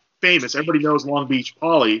famous. Everybody knows Long Beach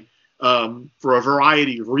Poly for a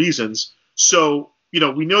variety of reasons. So,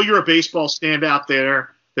 we know you're a baseball standout there.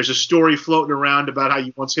 There's a story floating around about how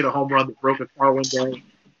you once hit a home run that broke a car window.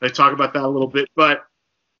 I talk about that a little bit. But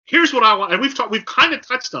here's what I want, and we've kind of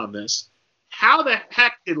touched on this. How the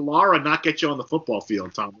heck did Laura not get you on the football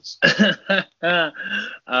field, Thomas?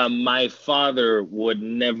 My father would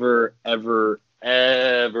never, ever,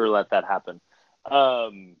 ever let that happen.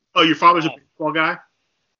 Your father's a baseball guy?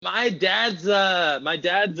 My dad's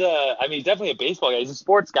he's definitely a baseball guy. He's a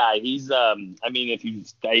sports guy. He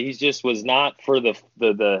just was not for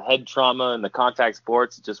the head trauma and the contact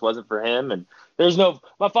sports. It just wasn't for him. And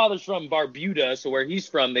my father's from Barbuda, so where he's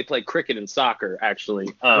from, they play cricket and soccer,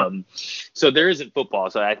 actually. So there isn't football.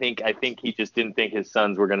 So I think he just didn't think his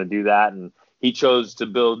sons were going to do that. And he chose to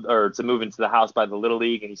move into the house by the Little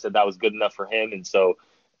League. And he said that was good enough for him. And so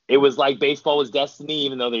it was like baseball was destiny,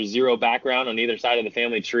 even though there's zero background on either side of the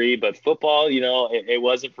family tree. But football, it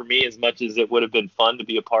wasn't for me as much as it would have been fun to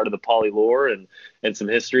be a part of the Poly lore and some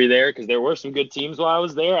history there, because there were some good teams while I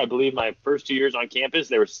was there. I believe my first 2 years on campus,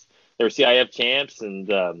 they were CIF champs, and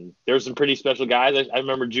there were some pretty special guys. I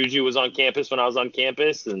remember Juju was on campus when I was on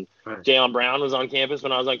campus, and right. Jayon Brown was on campus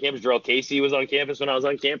when I was on campus. Jarrell Casey was on campus when I was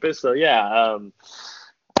on campus. So, yeah,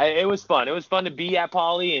 it was fun. It was fun to be at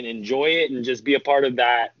Poly and enjoy it and just be a part of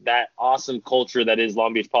that awesome culture that is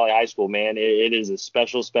Long Beach Poly High School, man. It is a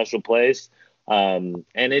special, special place. And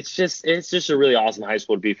it's just a really awesome high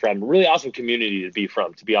school to be from, really awesome community to be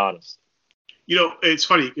from, to be honest. It's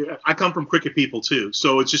funny. I come from cricket people too.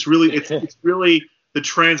 So it's just really, it's really the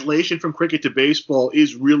translation from cricket to baseball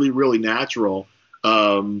is really, really natural.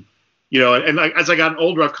 And as I got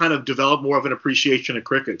older, I've kind of developed more of an appreciation of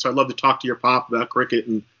cricket. So I'd love to talk to your pop about cricket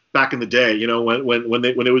and back in the day, when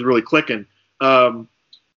it was really clicking. But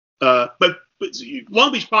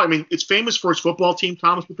Long Beach Poly, it's famous for its football team,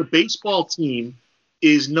 Thomas, but the baseball team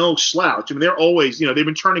is no slouch. They're always, they've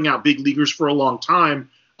been turning out big leaguers for a long time.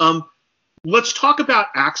 Let's talk about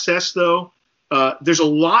access, though. There's a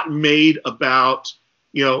lot made about,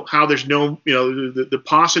 how there's no, the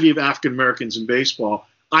paucity of African Americans in baseball.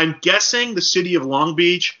 I'm guessing the city of Long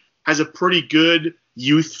Beach has a pretty good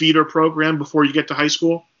youth feeder program before you get to high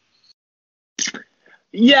school.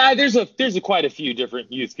 Yeah, there's quite a few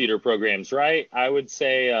different youth feeder programs, right? I would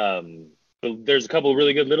say there's a couple of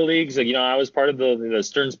really good little leagues. I was part of the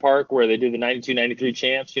Stearns Park where they do the 92-93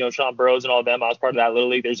 champs, Sean Burrows and all of them. I was part of that little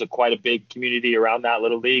league. There's quite a big community around that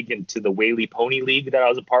little league, and to the Whaley Pony League that I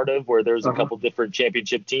was a part of, where there's a couple different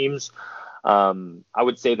championship teams. I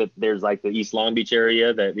would say that there's like the East Long Beach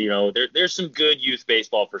area that, there's some good youth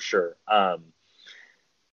baseball for sure.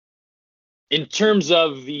 In terms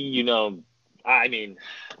of the, I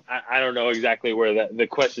don't know exactly where the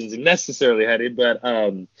question's necessarily headed, but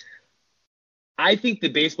I think the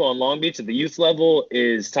baseball in Long Beach at the youth level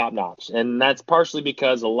is top notch. And that's partially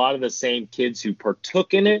because a lot of the same kids who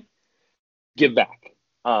partook in it give back.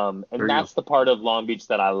 And that's the part of Long Beach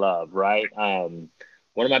that I love, right?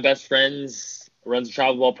 One of my best friends runs a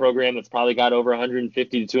travel ball program that's probably got over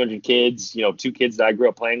 150 to 200 kids, 2 kids that I grew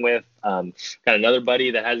up playing with. Got another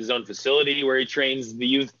buddy that has his own facility where he trains the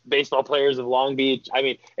youth baseball players of Long Beach. I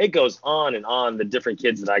mean, it goes on and on, the different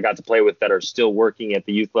kids that I got to play with that are still working at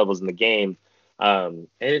the youth levels in the game. And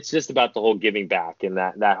it's just about the whole giving back and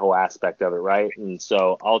that whole aspect of it, right? And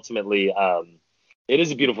so ultimately, it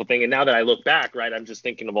is a beautiful thing. And now that I look back, right, I'm just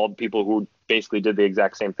thinking of all the people who basically did the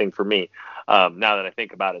exact same thing for me. Now that I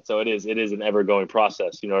think about it. So it is an ever going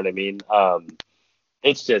process. You know what I mean?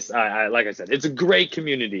 It's just, like I said, it's a great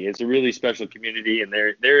community. It's a really special community. And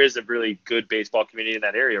there is a really good baseball community in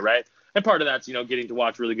that area, right? And part of that's, getting to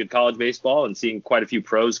watch really good college baseball and seeing quite a few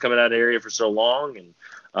pros coming out of the area for so long.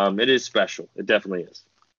 And it is special. It definitely is.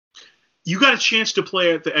 You got a chance to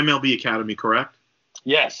play at the MLB Academy, correct?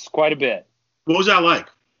 Yes, quite a bit. What was that like?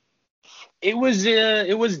 It was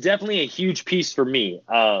definitely a huge piece for me.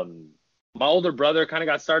 My older brother kind of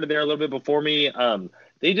got started there a little bit before me.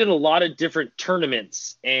 They did a lot of different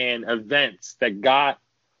tournaments and events that got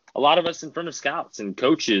a lot of us in front of scouts and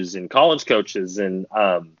coaches and college coaches. And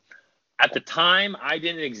at the time, I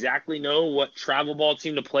didn't exactly know what travel ball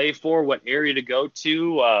team to play for, what area to go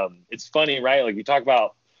to. It's funny, right? Like you talk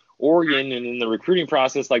about Oregon and in the recruiting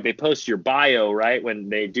process, like they post your bio, right, when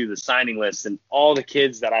they do the signing list, and all the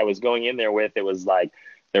kids that I was going in there with, it was like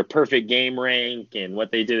their perfect game rank and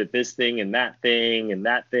what they did at this thing and that thing and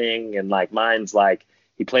that thing. And like mine's like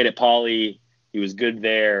he played at Pauley, he was good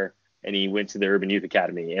there, and he went to the Urban Youth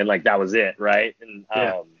Academy, and like that was it, right? And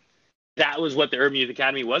that was what the Urban Youth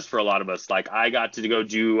Academy was for a lot of us. Like I got to go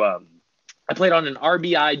do I played on an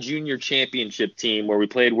RBI junior championship team where we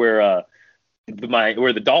played where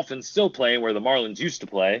the Dolphins still play and where the Marlins used to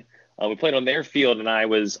play. We played on their field, and I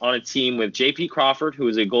was on a team with J.P. Crawford, who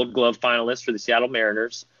was a Gold Glove finalist for the Seattle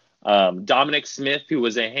Mariners, Dominic Smith, who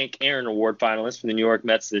was a Hank Aaron Award finalist for the New York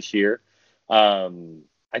Mets this year.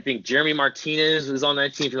 I think Jeremy Martinez was on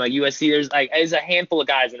that team from like USC. There's a handful of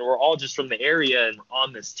guys, and we're all just from the area and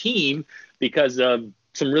on this team because of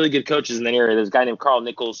some really good coaches in that area. There's a guy named Carl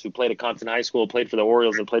Nichols who played at Compton High School, played for the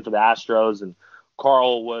Orioles, and played for the Astros, and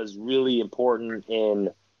Carl was really important in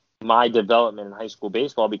my development in high school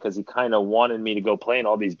baseball because he kind of wanted me to go play in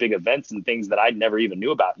all these big events and things that I never even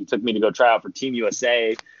knew about. He took me to go try out for Team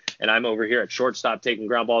USA, and I'm over here at shortstop taking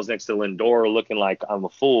ground balls next to Lindor looking like I'm a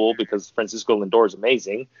fool because Francisco Lindor is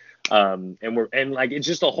amazing. And it's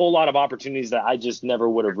just a whole lot of opportunities that I just never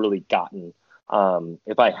would have really gotten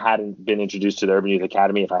if I hadn't been introduced to the Urban Youth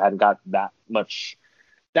Academy, if I hadn't got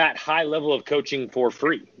that high level of coaching for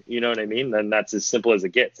free. You know what I mean? Then that's as simple as it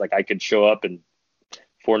gets. Like I could show up and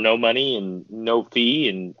for no money and no fee,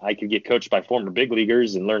 and I could get coached by former big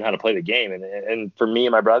leaguers and learn how to play the game. And for me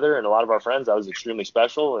and my brother and a lot of our friends, that was extremely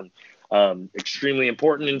special and extremely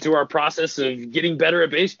important into our process of getting better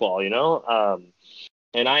at baseball,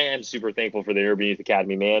 And I am super thankful for the Urban Youth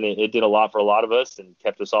Academy, man. It did a lot for a lot of us and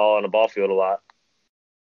kept us all on a ball field a lot.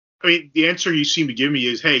 I mean, the answer you seem to give me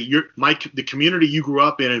is, hey, the community you grew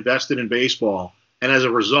up in invested in baseball, and as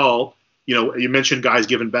a result, you mentioned guys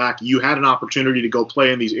giving back. You had an opportunity to go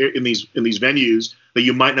play in these venues that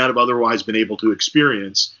you might not have otherwise been able to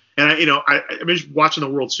experience. And I mean, watching the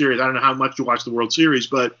World Series. I don't know how much you watch the World Series,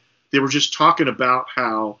 but they were just talking about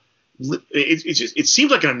how it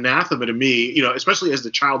seems like an anathema to me. Especially as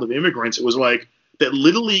the child of immigrants, it was like that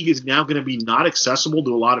Little League is now going to be not accessible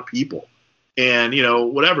to a lot of people. And,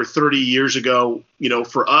 30 years ago,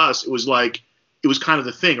 for us, it was kind of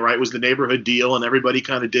the thing, right? It was the neighborhood deal and everybody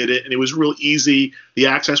kind of did it. And it was real easy. The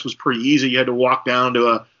access was pretty easy. You had to walk down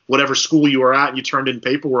to whatever school you were at and you turned in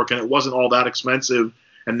paperwork and it wasn't all that expensive.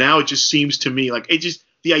 And now it just seems to me like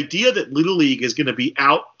the idea that Little League is going to be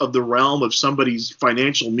out of the realm of somebody's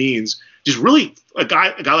financial means, just really a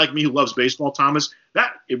guy like me who loves baseball, Thomas,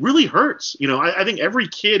 that it really hurts. I think every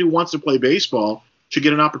kid who wants to play baseball should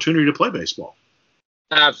get an opportunity to play baseball.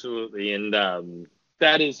 Absolutely. And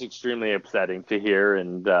that is extremely upsetting to hear.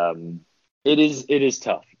 And it is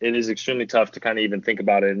tough. It is extremely tough to kind of even think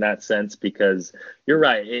about it in that sense, because you're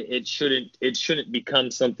right. It shouldn't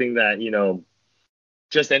become something that,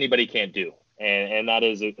 just anybody can't do. And that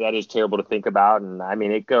is terrible to think about. And I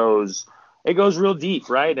mean, it goes real deep,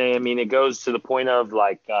 right? I mean, it goes to the point of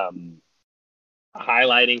like,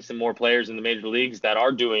 highlighting some more players in the major leagues that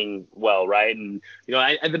are doing well, right? And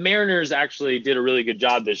the Mariners actually did a really good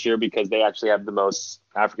job this year because they actually have the most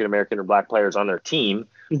African American or Black players on their team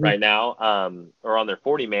right now, or on their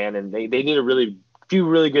 40-man, and they did a few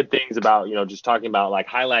really good things about just talking about like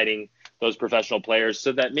highlighting those professional players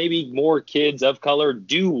so that maybe more kids of color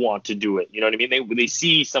do want to do it. You know what I mean? They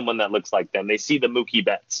see someone that looks like them. They see the Mookie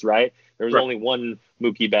Betts, right? There's Right. only one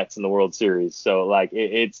Mookie Betts in the World Series. So like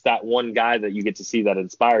it's that one guy that you get to see that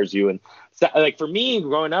inspires you. And so, like for me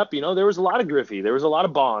growing up, there was a lot of Griffey, there was a lot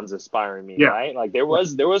of Bonds inspiring me, Yeah. right? Like there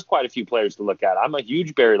was quite a few players to look at. I'm a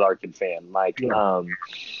huge Barry Larkin fan. Like Yeah.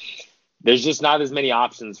 there's just not as many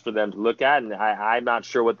options for them to look at, and I'm not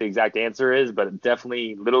sure what the exact answer is, but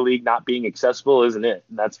definitely Little League not being accessible isn't it?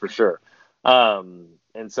 That's for sure.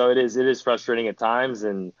 And so it is frustrating at times,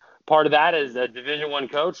 and part of that is a Division I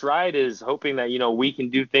coach, right, is hoping that we can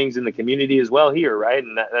do things in the community as well here, right?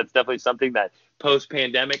 And that's definitely something that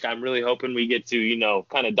post-pandemic I'm really hoping we get to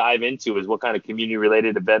kind of dive into, is what kind of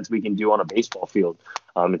community-related events we can do on a baseball field,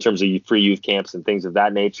 in terms of free youth camps and things of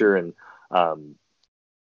that nature. And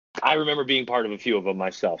I remember being part of a few of them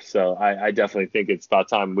myself, so I definitely think it's about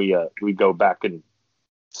time we go back and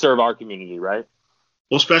serve our community, right?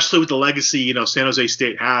 Well, especially with the legacy, San Jose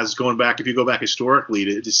State has going back. If you go back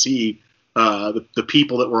historically to see the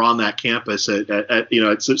people that were on that campus at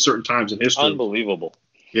certain times in history. Unbelievable.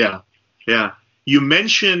 Yeah, yeah. You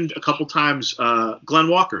mentioned a couple times Glenn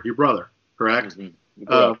Walker, your brother, correct?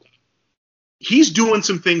 Mm-hmm. He's doing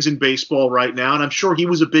some things in baseball right now, and I'm sure he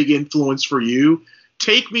was a big influence for you.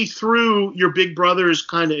 Take me through your big brother's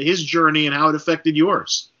kind of his journey and how it affected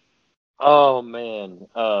yours. Oh man.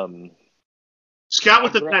 Scout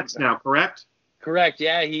with the Mets now, correct? Correct.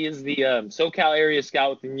 Yeah, he is the SoCal area scout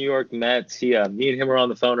with the New York Mets. Me and him were on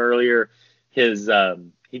the phone earlier.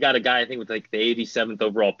 He got a guy, I think, with like the 87th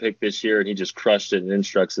overall pick this year, and he just crushed it in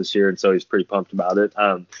Instructs this year, and so he's pretty pumped about it.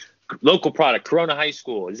 Local product, Corona High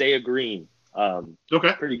School, Isaiah Green.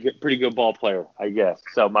 Okay. Pretty good ball player, I guess.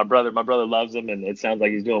 So my brother loves him, and it sounds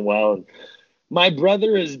like he's doing well. And my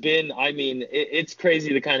brother has been, it's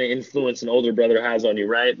crazy the kind of influence an older brother has on you,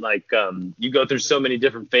 right? Like, you go through so many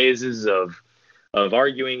different phases of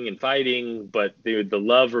arguing and fighting, but the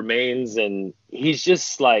love remains. And he's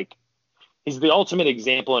just like, he's the ultimate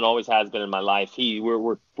example and always has been in my life.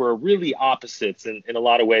 We're really opposites in a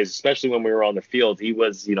lot of ways, especially when we were on the field. He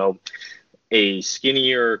was, a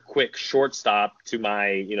skinnier, quick shortstop to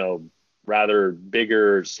my, rather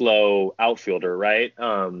bigger, slow outfielder, right?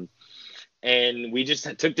 And we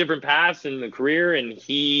just took different paths in the career. And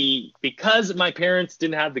because my parents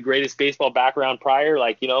didn't have the greatest baseball background prior,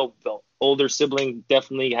 like, the older sibling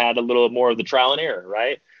definitely had a little more of the trial and error,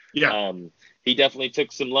 right? Yeah. He definitely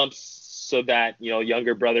took some lumps so that,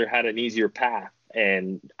 younger brother had an easier path.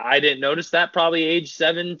 And I didn't notice that probably age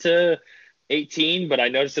 7 to 18, but I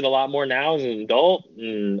noticed it a lot more now as an adult.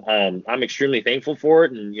 And I'm extremely thankful for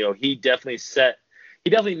it. And, he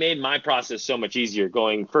definitely made my process so much easier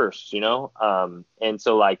going first, and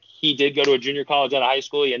so like he did go to a junior college out of high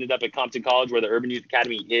school. He ended up at Compton College, where the Urban Youth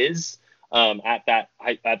Academy is, at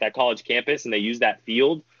that college campus, and they use that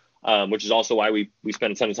field, which is also why we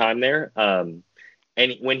spent a ton of time there. And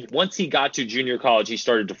once he got to junior college, he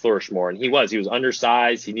started to flourish more, and he was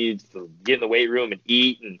undersized. He needed to get in the weight room and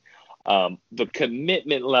eat, and the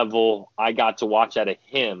commitment level I got to watch out of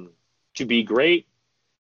him to be great,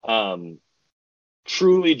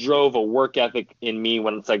 truly drove a work ethic in me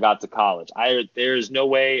once I got to college. There's no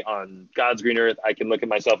way on God's green earth I can look at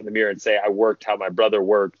myself in the mirror and say I worked how my brother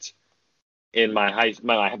worked in my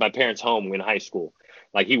parents' home in high school.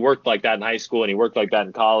 Like, he worked like that in high school, and he worked like that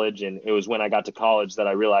in college. And it was when I got to college that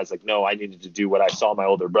I realized, like, no, I needed to do what I saw my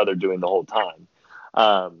older brother doing the whole time.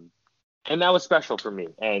 And that was special for me.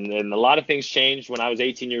 And a lot of things changed when I was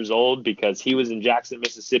 18 years old, because he was in Jackson,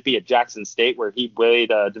 Mississippi at Jackson State, where he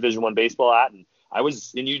played Division I baseball at. And I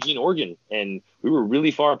was in Eugene, Oregon, and we were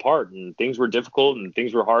really far apart, and things were difficult and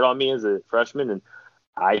things were hard on me as a freshman. And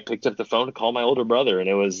I picked up the phone to call my older brother, and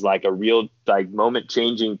it was like a real moment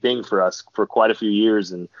changing thing for us for quite a few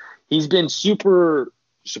years. And he's been super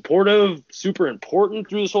supportive, super important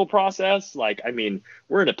through this whole process. Like,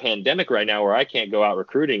 we're in a pandemic right now where I can't go out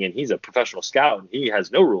recruiting, and he's a professional scout and he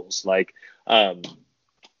has no rules. Like,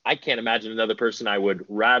 I can't imagine another person I would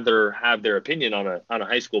rather have their opinion on a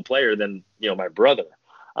high school player than, my brother.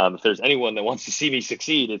 If there's anyone that wants to see me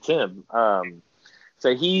succeed, it's him.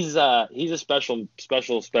 So he's a special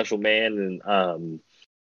man, and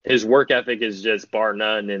his work ethic is just bar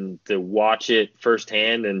none. And to watch it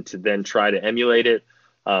firsthand and to then try to emulate it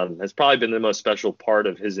has probably been the most special part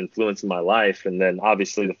of his influence in my life. And then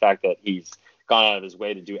obviously the fact that he's gone out of his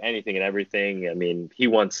way to do anything and everything. He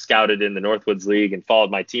once scouted in the Northwoods League and followed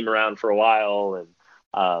my team around for a while.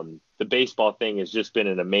 And the baseball thing has just been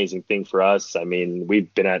an amazing thing for us.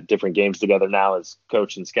 We've been at different games together now as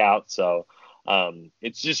coach and scout. So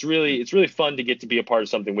it's really fun to get to be a part of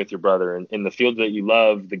something with your brother in the field that you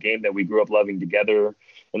love, the game that we grew up loving together.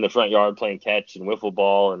 in the front yard playing catch and wiffle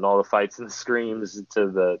ball and all the fights and screams to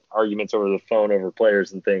the arguments over the phone over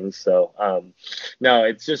players and things. So, no,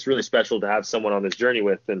 it's just really special to have someone on this journey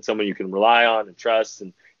with and someone you can rely on and trust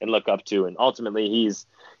and look up to. And ultimately, he's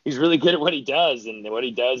really good at what he does. And what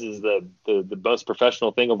he does is the most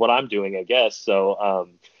professional thing of what I'm doing, I guess. So,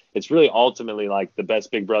 it's really ultimately like the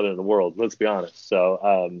best big brother in the world. Let's be honest.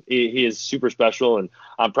 So he is super special, and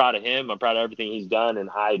I'm proud of him. I'm proud of everything he's done, and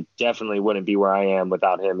I definitely wouldn't be where I am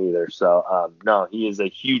without him either. So no, he is a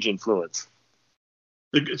huge influence.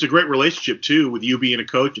 It's a great relationship too, with you being a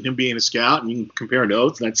coach and him being a scout, and you can compare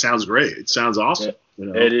notes. And that sounds great. It sounds awesome. Yeah.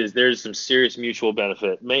 It is. There's some serious mutual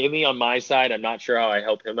benefit. Mainly on my side, I'm not sure how I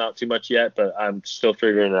help him out too much yet, but I'm still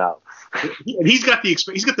figuring it out. And he's got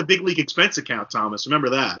the big league expense account, Thomas. Remember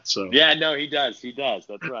that? So yeah, no, he does.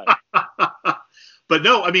 That's right. But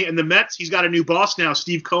no, I mean, and the Mets, he's got a new boss now.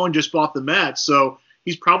 Steve Cohen just bought the Mets, so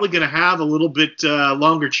he's probably going to have a little bit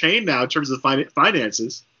longer chain now in terms of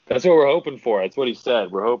finances. That's what we're hoping for. That's what he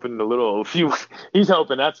said. We're hoping he's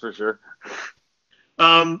hoping, that's for sure.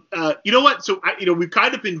 You know what? So we've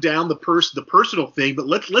kind of been down the personal thing, but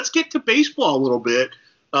let's get to baseball a little bit.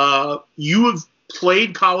 You have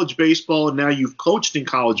played college baseball, and now you've coached in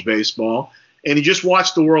college baseball, and you just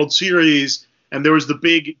watched the World Series, and there was the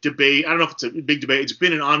big debate. I don't know if it's a big debate. It's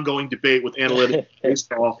been an ongoing debate with analytics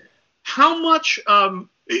baseball. How much?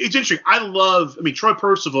 It's interesting. Troy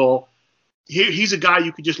Percival. He's a guy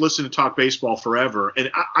you could just listen to talk baseball forever,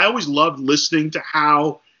 and I always loved listening to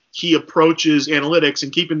how he approaches analytics.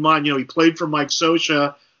 And keep in mind, he played for Mike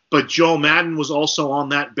Scioscia, but Joe Madden was also on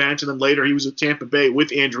that bench. And then later he was at Tampa Bay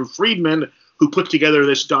with Andrew Friedman, who put together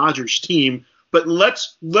this Dodgers team. But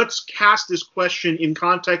let's cast this question in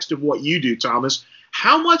context of what you do, Thomas.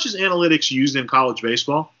 How much is analytics used in college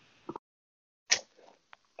baseball?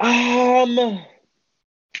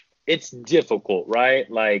 It's difficult,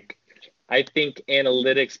 right? Like, I think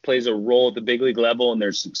analytics plays a role at the big league level, and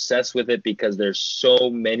there's success with it because there's so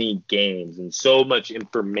many games and so much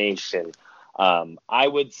information. I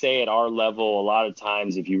would say at our level, a lot of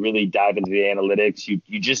times, if you really dive into the analytics,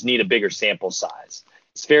 you just need a bigger sample size.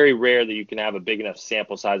 It's very rare that you can have a big enough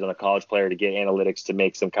sample size on a college player to get analytics to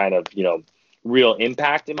make some kind of, real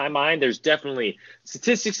impact in my mind. There's definitely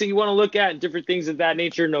statistics that you want to look at and different things of that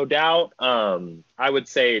nature, no doubt. I would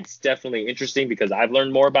say it's definitely interesting because I've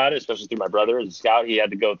learned more about it, especially through my brother as a scout. He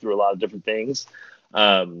had to go through a lot of different things.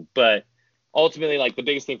 But ultimately, like, the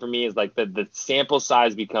biggest thing for me is like the sample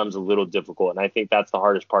size becomes a little difficult. And I think that's the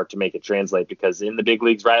hardest part to make it translate, because in the big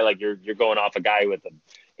leagues, right, like you're going off a guy with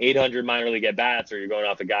 800 minor league at bats, or you're going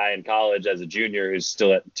off a guy in college as a junior who's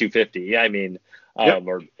still at 250. Yeah, I mean, Yep.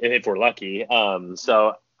 Or if we're lucky.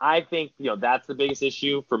 So I think, that's the biggest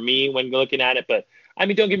issue for me when looking at it. But I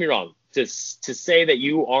mean, don't get me wrong, to say that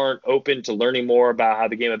you aren't open to learning more about how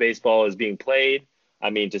the game of baseball is being played. I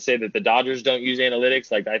mean, to say that the Dodgers don't use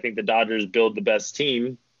analytics, like, I think the Dodgers build the best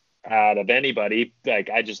team out of anybody. Like,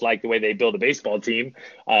 I just like the way they build a baseball team.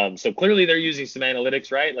 So clearly they're using some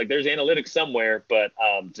analytics, right? Like, there's analytics somewhere, but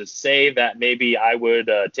to say that maybe I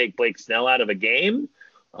would take Blake Snell out of a game,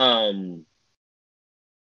 I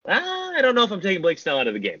don't know if I'm taking Blake Snell out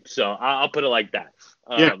of the game. So I'll put it like that.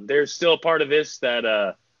 There's still a part of this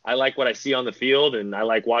that I like what I see on the field, and I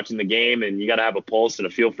like watching the game, and you got to have a pulse and a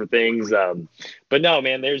feel for things. But no,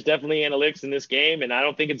 man, there's definitely analytics in this game, and I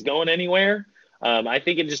don't think it's going anywhere. I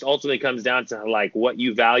think it just ultimately comes down to like what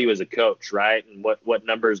you value as a coach, right? And what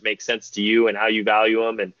numbers make sense to you and how you value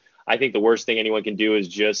them. And I think the worst thing anyone can do is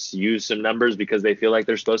just use some numbers because they feel like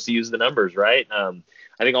they're supposed to use the numbers, right?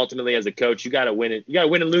 I think ultimately as a coach, you got to win it. You got to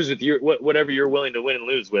win and lose with whatever you're willing to win and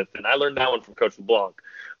lose with. And I learned that one from Coach LeBlanc.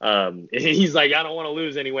 He's like, I don't want to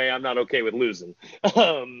lose anyway. I'm not okay with losing.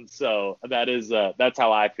 So that's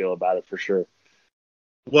how I feel about it for sure.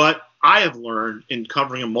 What I have learned in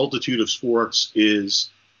covering a multitude of sports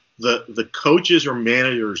is the coaches or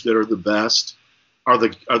managers that are the best are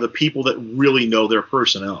the people that really know their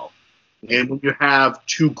personnel. And when you have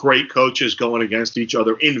two great coaches going against each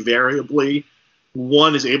other, invariably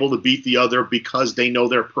one is able to beat the other because they know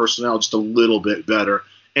their personnel just a little bit better.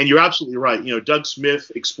 And you're absolutely right. Doug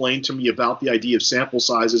Smith explained to me about the idea of sample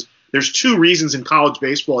sizes. There's two reasons in college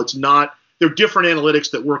baseball. They're different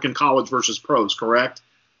analytics that work in college versus pros, correct?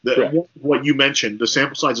 Correct. What you mentioned, the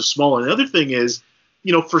sample size is smaller. And the other thing is,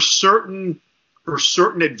 for certain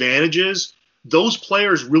advantages, those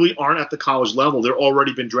players really aren't at the college level. They're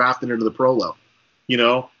already been drafted into the pro level.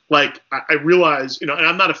 Like, I realize, and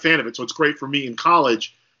I'm not a fan of it, so it's great for me in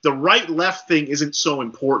college. The right-left thing isn't so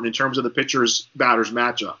important in terms of the pitchers-batters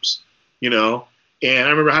matchups, And I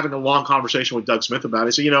remember having a long conversation with Doug Smith about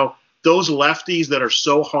it. So, those lefties that are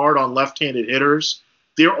so hard on left-handed hitters,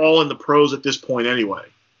 they're all in the pros at this point anyway.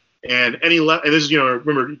 And and this is,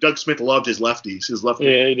 remember Doug Smith loved his lefties, his lefty.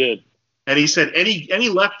 Yeah, he did. And he said any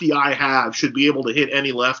lefty I have should be able to hit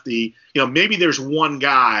any lefty. Maybe there's one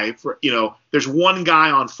guy there's one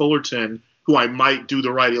guy on Fullerton who I might do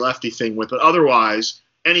the righty lefty thing with, but otherwise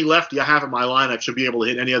any lefty I have in my lineup should be able to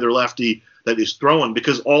hit any other lefty that is throwing,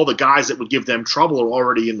 because all the guys that would give them trouble are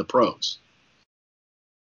already in the pros.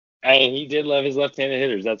 And he did love his left-handed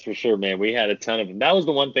hitters, that's for sure, man. We had a ton of them. That was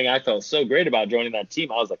the one thing I felt so great about joining that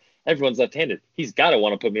team. I was like, everyone's left-handed. He's got to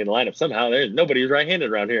want to put me in the lineup somehow. There's nobody who's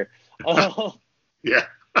right-handed around here. Oh. Yeah.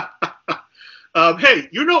 Hey,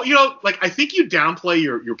 I think you downplay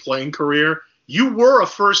your playing career. You were a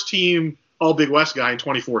first-team All-Big West guy in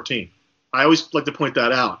 2014. I always like to point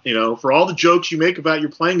that out. For all the jokes you make about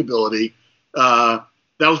your playing ability, that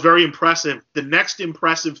was very impressive. The next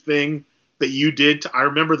impressive thing that you did, I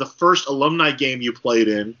remember the first alumni game you played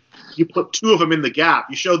in, you put two of them in the gap.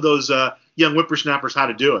 You showed those young whippersnappers how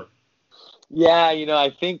to do it. Yeah,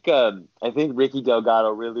 I think Ricky Delgado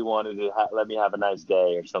really wanted to let me have a nice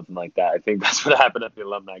day or something like that. I think that's what happened at the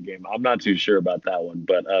alumni game. I'm not too sure about that one,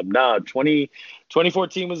 but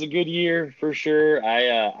 2014 was a good year for sure.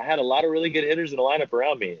 I had a lot of really good hitters in the lineup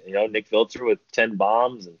around me. Nick Filter with 10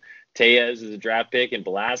 bombs, and Tellez as a draft pick, and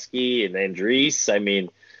Pulaski and Andres. I mean,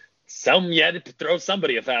 you had to throw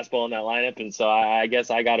somebody a fastball in that lineup, and so I guess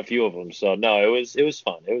I got a few of them. So no, it was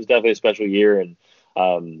fun. It was definitely a special year, and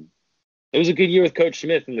it was a good year with Coach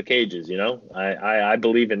Smith in the cages. I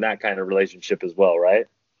believe in that kind of relationship as well, right?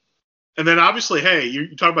 And then obviously, hey,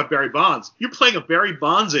 you talk about Barry Bonds. You're playing a Barry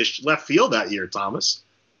Bonds-ish left field that year, Thomas.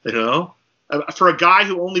 For a guy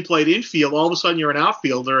who only played infield, all of a sudden you're an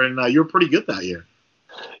outfielder, and you're pretty good that year.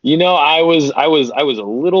 I was a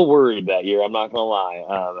little worried that year. I'm not gonna lie.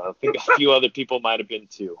 I think a few other people might have been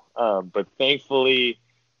too. But thankfully,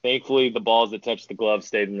 the balls that touched the glove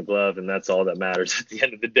stayed in the glove, and that's all that matters at the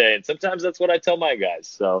end of the day. And sometimes that's what I tell my guys.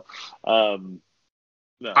 So,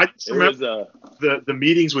 no, I just remember the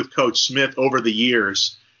meetings with Coach Smith over the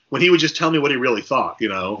years when he would just tell me what he really thought,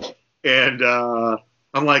 And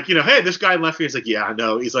I'm like, hey, this guy in left field. He's like, yeah, I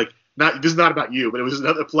know. He's like, this is not about you, but it was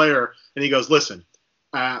another player. And he goes, listen.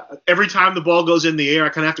 Every time the ball goes in the air, I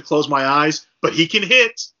kind of have to close my eyes, but he can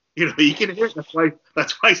hit. He can hit.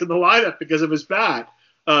 That's why he's in the lineup, because of his bat.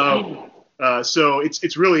 So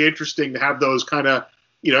it's really interesting to have those kind of,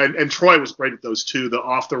 and Troy was great at those too, the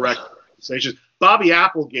off the record conversations. Bobby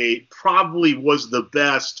Applegate probably was the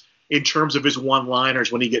best in terms of his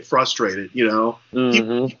one-liners when he get frustrated. Mm-hmm.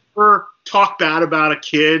 He never talked bad about a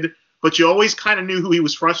kid, but you always kind of knew who he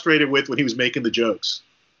was frustrated with when he was making the jokes.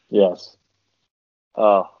 Yes.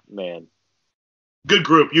 Oh man, good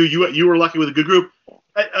group. You were lucky with a good group.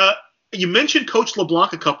 You mentioned Coach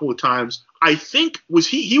LeBlanc a couple of times. I think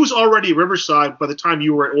he was already at Riverside by the time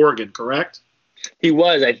you were at Oregon, correct? He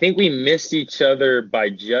was. I think we missed each other by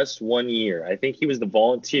just 1 year. I think he was the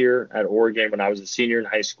volunteer at Oregon when I was a senior in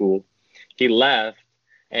high school. He left,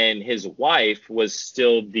 and his wife was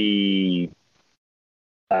still the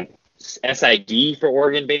SID for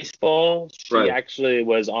Oregon baseball. She actually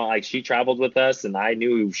was on, she traveled with us, and I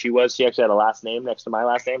knew who she was. She actually had a last name next to my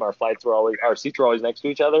last name. Our seats were always next to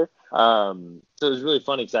each other. So it was really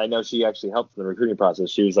funny because I know she actually helped in the recruiting process.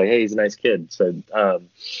 She was like, hey, he's a nice kid. So,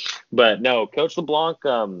 but no, Coach LeBlanc,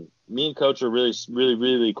 me and Coach are really, really,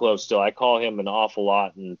 really close still. I call him an awful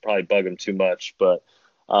lot and probably bug him too much, but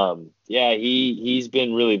yeah, he's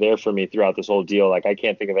been really there for me throughout this whole deal. I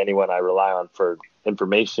can't think of anyone I rely on for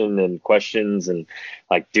information and questions and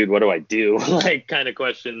dude, what do I do? Kind of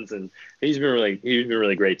questions. And he's been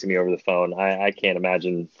really great to me over the phone. I can't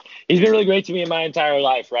imagine. He's been really great to me in my entire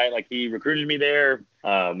life, right? He recruited me there.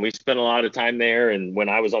 We spent a lot of time there. And when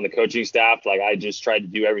I was on the coaching staff, I just tried to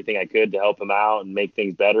do everything I could to help him out and make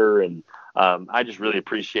things better. And I just really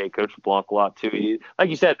appreciate Coach LeBlanc a lot too. Like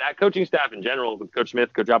you said, that coaching staff in general, with Coach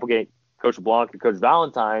Smith, Coach Applegate, Coach LeBlanc, and Coach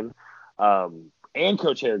Valentine, and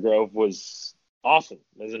Coach Haregrove was awesome.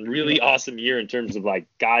 It was a really awesome year in terms of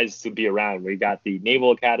guys to be around. We got the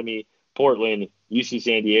Naval Academy, Portland, UC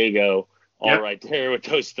San Diego, all right there with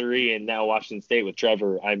those three, and now Washington State with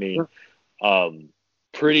Trevor. I mean,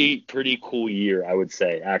 pretty cool year, I would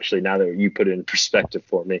say, actually, now that you put it in perspective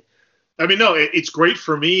for me. I mean, no, it's great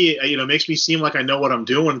for me. It makes me seem like I know what I'm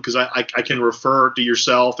doing because I can refer to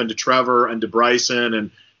yourself and to Trevor and to Bryson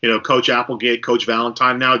and, Coach Applegate, Coach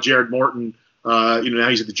Valentine, now Jared Morton. Now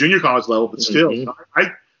he's at the junior college level, but still,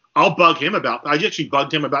 I'll bug him about. I actually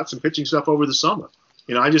bugged him about some pitching stuff over the summer.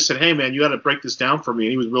 I just said, hey man, you got to break this down for me,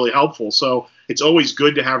 and he was really helpful. So it's always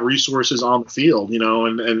good to have resources on the field,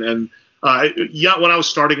 when I was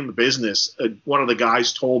starting in the business, one of the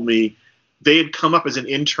guys told me, they had come up as an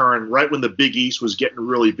intern right when the Big East was getting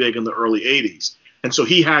really big in the early 80s. And so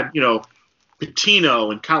he had,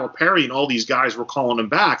 Pitino and Calipari and all these guys were calling him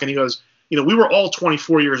back. And he goes, we were all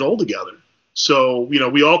 24 years old together. So,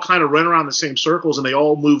 we all kind of ran around the same circles, and they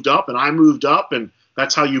all moved up, and I moved up, and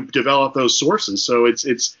that's how you develop those sources. So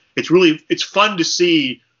it's fun to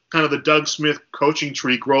see kind of the Doug Smith coaching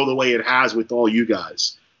tree grow the way it has with all you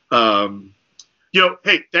guys.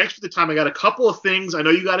 Hey, thanks for the time. I got a couple of things. I know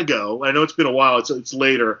you got to go. I know it's been a while. It's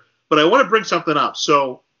later, but I want to bring something up.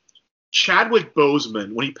 So Chadwick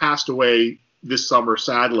Boseman, when he passed away this summer,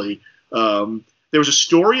 sadly, there was a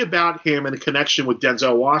story about him in a connection with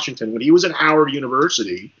Denzel Washington. When he was at Howard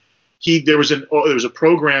University, there was a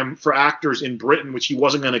program for actors in Britain which he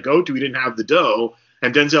wasn't going to go to. He didn't have the dough,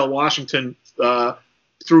 and Denzel Washington,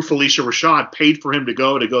 through Felicia Rashad, paid for him to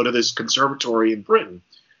go to this conservatory in Britain.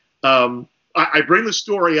 I bring the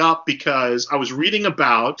story up because I was reading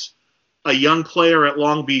about a young player at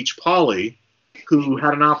Long Beach Poly who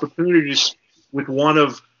had an opportunity to speak with one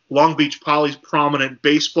of Long Beach Poly's prominent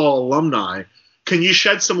baseball alumni. Can you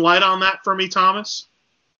shed some light on that for me, Thomas?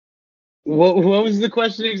 What was the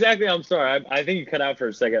question exactly? I'm sorry. I think you cut out for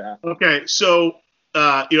a second. Okay, so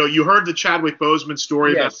you heard the Chadwick Boseman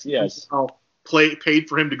story. Yes. Paid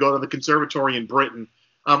for him to go to the conservatory in Britain.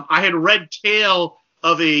 I had read tale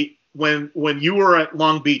of when you were at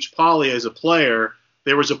Long Beach Poly as a player,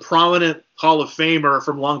 there was a prominent Hall of Famer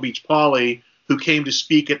from Long Beach Poly who came to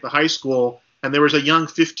speak at the high school, and there was a young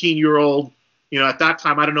 15-year-old, at that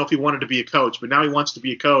time, I don't know if he wanted to be a coach, but now he wants to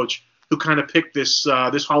be a coach, who kind of picked this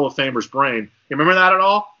Hall of Famer's brain. You remember that at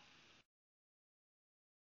all?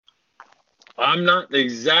 I'm not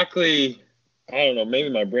exactly. I don't know. Maybe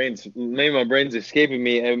my brain's escaping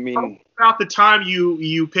me. I mean, about the time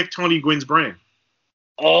you picked Tony Gwynn's brain.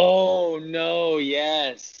 Oh no!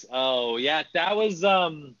 Yes. Oh yeah. That was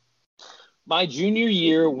my junior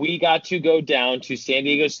year. We got to go down to San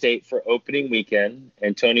Diego State for opening weekend,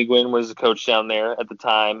 and Tony Gwynn was the coach down there at the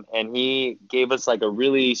time, and he gave us like a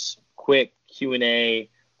really quick Q&A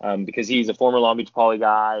because he's a former Long Beach Poly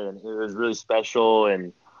guy, and it was really special.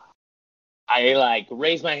 And I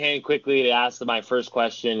raised my hand quickly to ask my first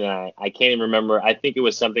question, and I can't even remember. I think it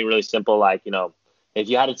was something really simple, like, if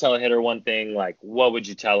you had to tell a hitter one thing, like, what would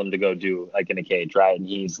you tell him to go do, like, in a cage, right? And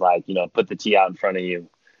he's like, put the tee out in front of you.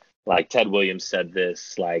 Like Ted Williams said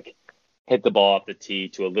this, like, hit the ball off the tee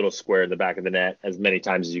to a little square in the back of the net as many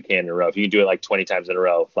times as you can in a row. If you do it like 20 times in a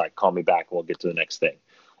row, like, call me back and we'll get to the next thing.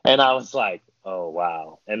 And I was like, oh,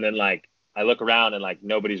 wow. And then, like, I look around and, like,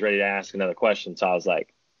 nobody's ready to ask another question. So I was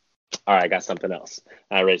like, all right, I got something else.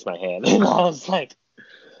 And I raised my hand. And I was like,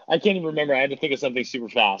 I can't even remember. I had to think of something super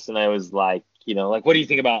fast. And I was like, like, what do you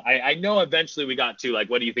think about – I know eventually we got to, like,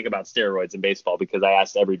 what do you think about steroids in baseball? Because I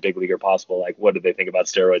asked every big leaguer possible, like, what did they think about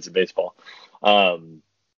steroids in baseball?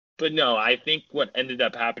 But no, I think what ended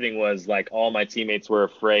up happening was, like, all my teammates were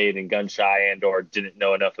afraid and gun shy and or didn't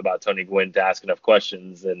know enough about Tony Gwynn to ask enough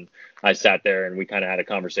questions. And I sat there and we kind of had a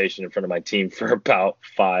conversation in front of my team for about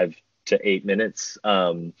 5 to 8 minutes.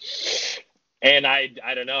 And I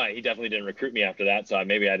don't know. He definitely didn't recruit me after that. So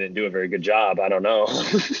maybe I didn't do a very good job. I don't know.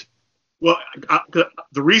 Well,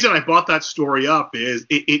 the reason I brought that story up is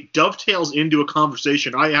it dovetails into a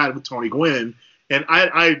conversation I had with Tony Gwynn. And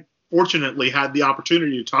I fortunately had the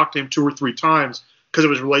opportunity to talk to him 2 or 3 times because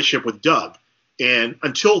of his relationship with Doug. And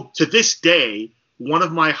until to this day, one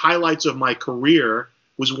of my highlights of my career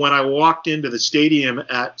was when I walked into the stadium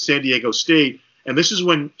at San Diego State. And this is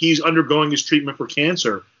when he's undergoing his treatment for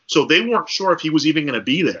cancer. So they weren't sure if he was even going to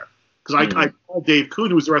be there. Because I called Dave Kuhn,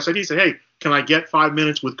 who was the rest of the said, hey, can I get 5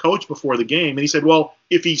 minutes with Coach before the game? And he said, well,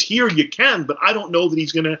 if he's here, you can, but I don't know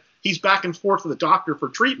that he's back and forth with the doctor for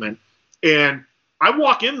treatment. And I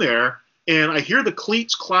walk in there, and I hear the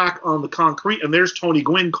cleats clack on the concrete, and there's Tony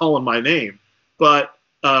Gwynn calling my name. But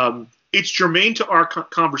it's germane to our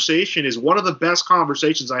conversation. Is one of the best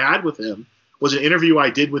conversations I had with him was an interview I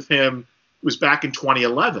did with him. It was back in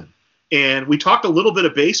 2011. And we talked a little bit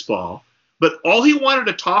of baseball, but all he wanted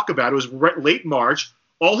to talk about, it was late March,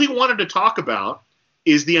 all he wanted to talk about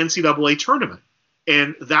is the NCAA tournament.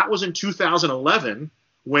 And that was in 2011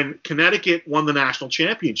 when Connecticut won the national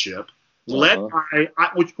championship, led by,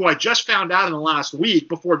 who I just found out in the last week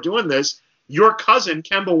before doing this, your cousin,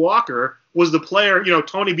 Kemba Walker, was the player,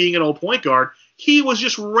 Tony being an old point guard. He was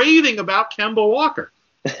just raving about Kemba Walker.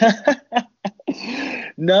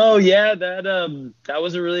 No, yeah, that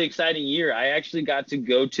was a really exciting year. I actually got to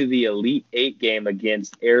go to the Elite Eight game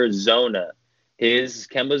against Arizona.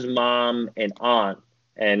 Kemba's mom and aunt,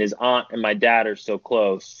 and his aunt and my dad are so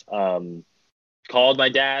close. Called my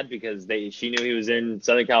dad because she knew he was in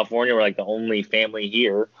Southern California. We're like the only family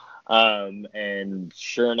here. And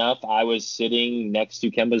sure enough, I was sitting next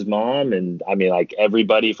to Kemba's mom, and I mean, like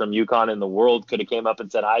everybody from UConn in the world could have came up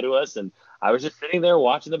and said hi to us, and I was just sitting there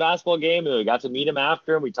watching the basketball game, and we got to meet him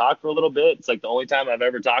after, and we talked for a little bit. It's like the only time I've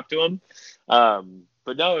ever talked to him.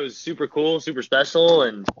 But no, it was super cool, super special,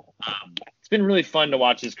 and it's been really fun to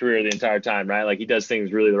watch his career the entire time, right? Like he does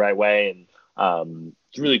things really the right way, and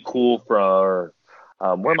it's really cool for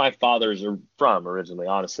where my fathers are from originally,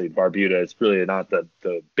 honestly, Barbuda. It's really not the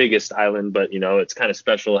biggest island, but, it's kind of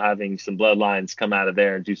special having some bloodlines come out of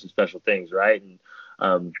there and do some special things, right? And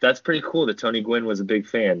that's pretty cool that Tony Gwynn was a big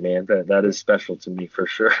fan, man. That is special to me for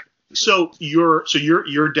sure. So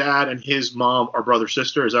your dad and his mom are brother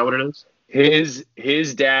sister. Is that what it is?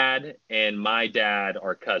 His dad and my dad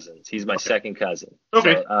are cousins. He's my second cousin.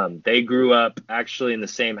 Okay. So, they grew up actually in the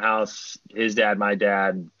same house. His dad, my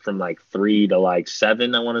dad, from like 3 to like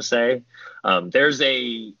 7, I want to say. There's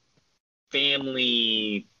a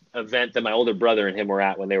family event that my older brother and him were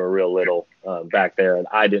at when they were real little back there, and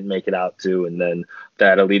I didn't make it out to. And then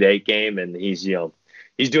that Elite Eight game, and he's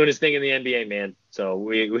doing his thing in the NBA, man. So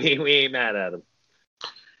we ain't mad at him.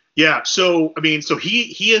 Yeah, so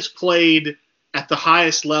he has played at the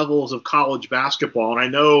highest levels of college basketball, and I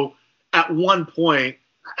know at one point,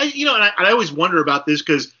 I always wonder about this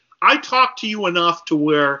because I talked to you enough to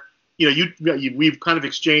where we've kind of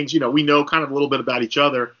exchanged, we know kind of a little bit about each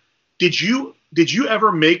other. Did you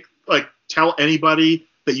ever tell anybody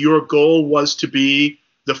that your goal was to be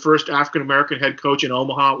the first African American head coach in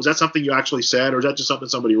Omaha? Was that something you actually said, or is that just something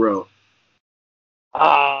somebody wrote?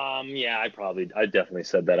 Yeah, I definitely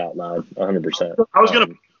said that out loud, 100%. I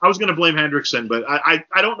was gonna blame Hendrickson, but I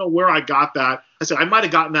don't know where I got that. I said I might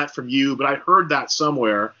have gotten that from you, but I heard that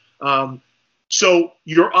somewhere. So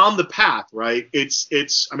you're on the path, right?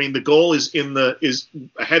 The goal is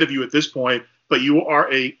ahead of you at this point, but you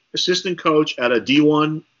are a assistant coach at a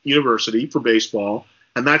D1 university for baseball,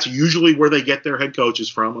 and that's usually where they get their head coaches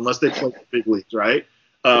from, unless they play the big leagues, right?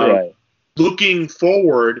 Right. Looking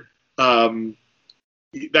forward.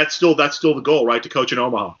 That's still the goal, right? To coach in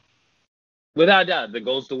Omaha. Without a doubt, the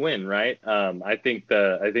goal is to win, right? I think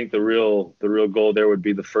the real goal there would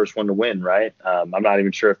be the first one to win, right? I'm not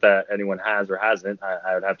even sure if that anyone has or hasn't.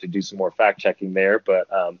 I would have to do some more fact checking there,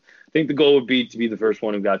 but I think the goal would be to be the first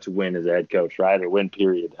one who got to win as a head coach, right? Or win,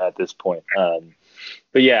 period, at this point.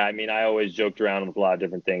 But yeah, I always joked around with a lot of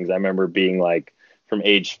different things. I remember being like, from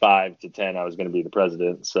age 5 to 10, I was going to be the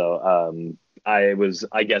president. So I was,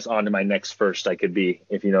 I guess, on to my next first I could be,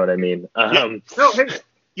 if you know what I mean. I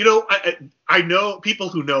know people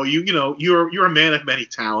who know you. You're a man of many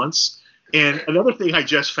talents. And another thing I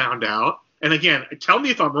just found out, and again, tell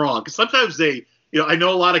me if I'm wrong, because sometimes I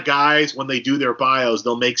know a lot of guys when they do their bios,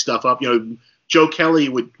 they'll make stuff up. Joe Kelly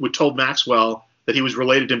would told Maxwell that he was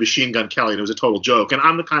related to Machine Gun Kelly, and it was a total joke. And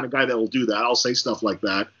I'm the kind of guy that will do that. I'll say stuff like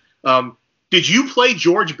that. Did you play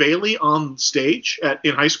George Bailey on stage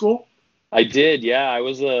in high school? I did, yeah. I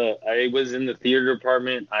was in the theater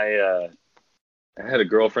department. I had a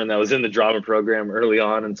girlfriend that was in the drama program early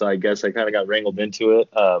on, and so I guess I kind of got wrangled into it.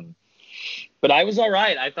 But I was all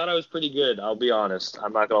right. I thought I was pretty good. I'll be honest.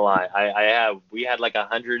 I'm not gonna lie. We had like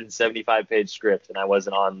 175-page script, and I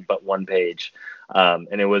wasn't on but one page,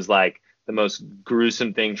 and it was like the most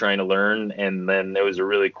gruesome thing trying to learn. And then it was a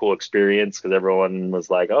really cool experience because everyone was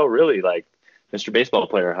like, "Oh, really? Like Mr. Baseball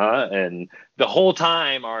player, huh?" And the whole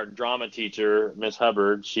time, our drama teacher, Miss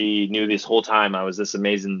Hubbard, she knew this whole time I was this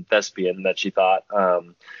amazing thespian that she thought.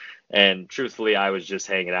 And truthfully, I was just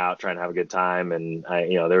hanging out, trying to have a good time. And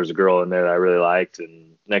there was a girl in there that I really liked.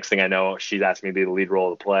 And next thing I know, she's asked me to be the lead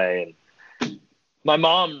role of the play. And my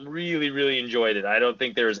mom really, really enjoyed it. I don't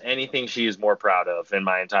think there was anything she is more proud of in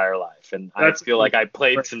my entire life. And I feel like I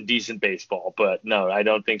played some decent baseball, but no, I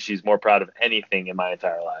don't think she's more proud of anything in my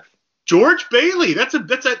entire life. George Bailey, that's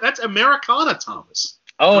Americana, Thomas.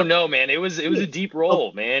 Oh no, man, it was a deep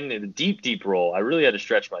role, man, a deep role. I really had to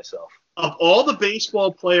stretch myself. Of all the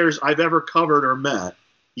baseball players I've ever covered or met,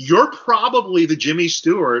 you're probably the Jimmy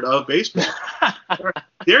Stewart of baseball.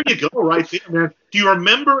 There you go, right there, man. Do you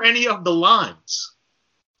remember any of the lines?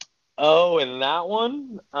 Oh, and that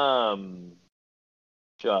one,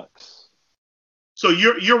 shucks. So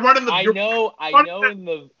you're running the. I know in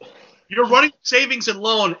the. You're running savings and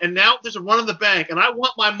loan, and now there's a run in the bank, and I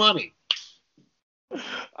want my money.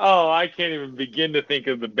 Oh, I can't even begin to think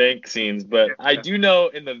of the bank scenes, but I do know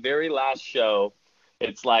in the very last show,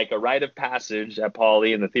 it's like a rite of passage at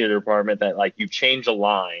Pauley in the theater department that like you change a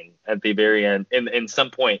line at the very end in some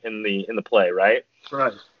point in the play, right?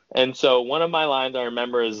 Right. And so one of my lines I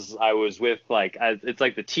remember is I was with it's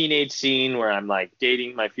like the teenage scene where I'm like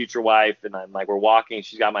dating my future wife, and I'm like we're walking,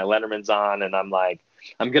 she's got my Letterman's on, and I'm like,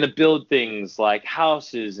 I'm going to build things like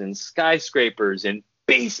houses and skyscrapers and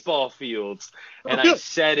baseball fields. And I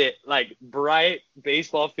said it like bright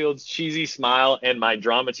baseball fields, cheesy smile. And my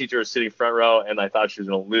drama teacher was sitting front row, and I thought she was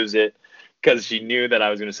going to lose it because she knew that I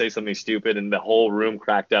was going to say something stupid, and the whole room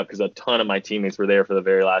cracked up because a ton of my teammates were there for the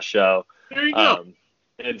very last show. There you go.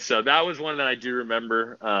 And so that was one that I do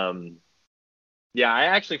remember. Yeah, I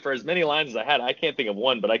actually, for as many lines as I had, I can't think of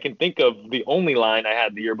one, but I can think of the only line I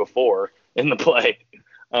had the year before in the play.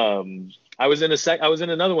 I was in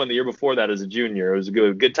another one the year before that as a junior. It was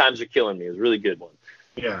good times are killing me. It was a really good one.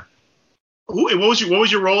 Yeah. What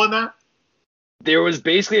was your role in that? There was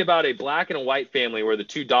basically about a black and a white family where the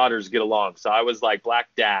two daughters get along. So I was like black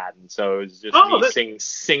dad, and so it was just me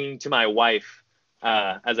singing to my wife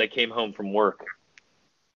as I came home from work.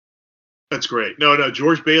 That's great. No,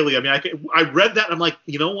 George Bailey. I mean, I read that and I'm like,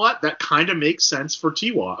 you know what? That kind of makes sense for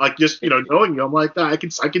T-Waw. Like, just, knowing you, I'm like, I can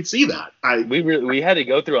see that. We had to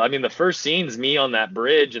go through. I mean, the first scene's me on that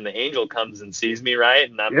bridge, and the angel comes and sees me, right?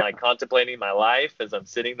 And I'm like contemplating my life as I'm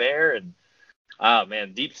sitting there, and oh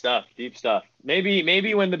man, deep stuff.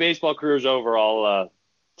 Maybe when the baseball career's over, I'll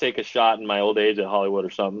take a shot in my old age at Hollywood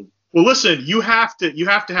or something. Well, listen, you have to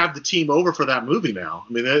have the team over for that movie now.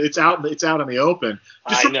 I mean, it's out in the open.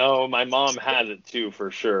 I know my mom has it too, for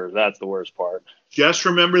sure. That's the worst part. Just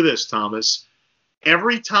remember this, Thomas.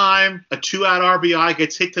 Every time a 2-out RBI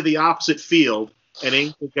gets hit to the opposite field, an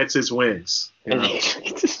angel gets his wings.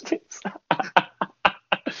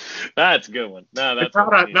 That's a good one. No, that's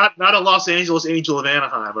not a Los Angeles Angel of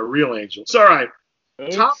Anaheim, a real angel. It's all right.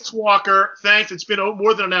 Oops. Thomas Walker, thanks. It's been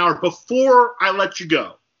more than an hour. Before I let you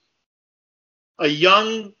go, a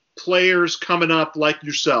young player's coming up like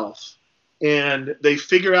yourself, and they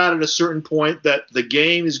figure out at a certain point that the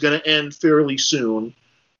game is going to end fairly soon.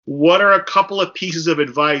 What are a couple of pieces of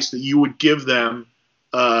advice that you would give them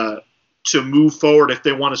to move forward if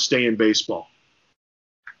they want to stay in baseball?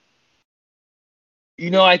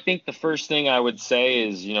 I think the first thing I would say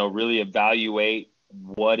is, really evaluate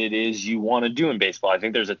what it is you want to do in baseball. I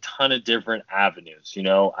think there's a ton of different avenues.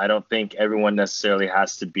 I don't think everyone necessarily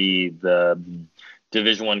has to be the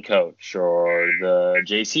Division I coach or the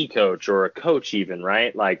JC coach or a coach even,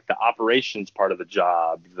 right? Like the operations part of the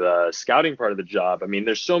job, the scouting part of the job. I mean,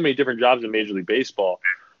 there's so many different jobs in Major League Baseball.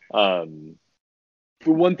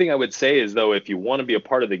 But one thing I would say is, though, if you want to be a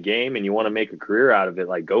part of the game and you want to make a career out of it,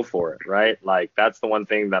 like, go for it, right? Like, that's the one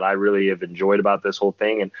thing that I really have enjoyed about this whole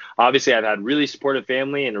thing. And obviously I've had really supportive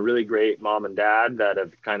family and a really great mom and dad that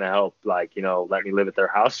have kind of helped, like, let me live at their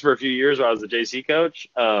house for a few years while I was the JC coach.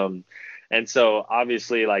 And so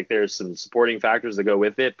obviously, like, there's some supporting factors that go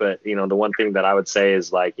with it. But, the one thing that I would say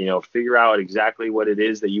is, like, figure out exactly what it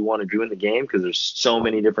is that you want to do in the game, because there's so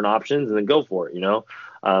many different options, and then go for it,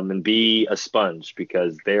 and be a sponge,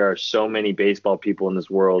 because there are so many baseball people in this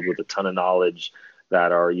world with a ton of knowledge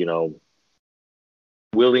that are,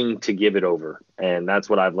 willing to give it over. And that's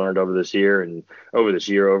what I've learned over a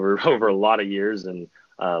lot of years. And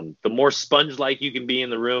the more sponge-like you can be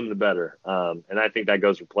in the room, the better. And I think that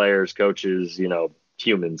goes for players, coaches,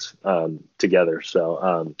 humans together.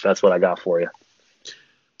 So that's what I got for you.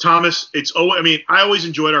 Thomas, I always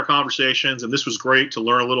enjoyed our conversations, and this was great to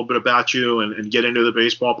learn a little bit about you and get into the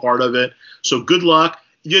baseball part of it. So good luck.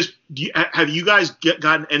 Have you guys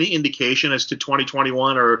gotten any indication as to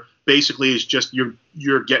 2021, or basically it's just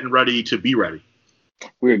you're getting ready to be ready?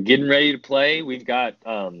 We're getting ready to play. We've got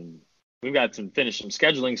some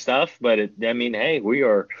scheduling stuff, but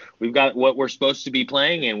we've got what we're supposed to be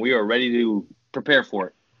playing, and we are ready to prepare for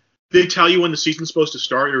it. Did they tell you when the season's supposed to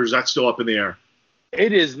start, or is that still up in the air?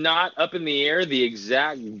 It is not up in the air. The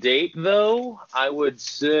exact date, though, I would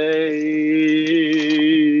say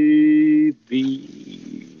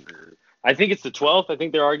I think it's the 12th. I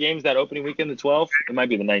think there are games that opening weekend, the 12th. It might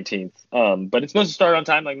be the 19th. But it's supposed to start on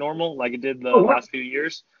time like normal, like it did the last few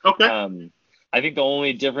years. Okay. I think the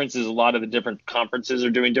only difference is a lot of the different conferences are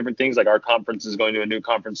doing different things. Like our conference is going to a new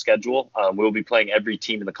conference schedule. We'll be playing every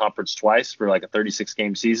team in the conference twice for like a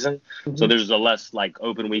 36-game season. Mm-hmm. So there's a less like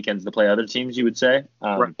open weekends to play other teams, you would say.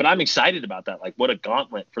 Right. But I'm excited about that. Like, what a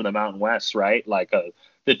gauntlet for the Mountain West, right? Like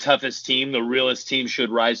the toughest team, the realest team should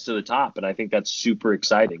rise to the top. And I think that's super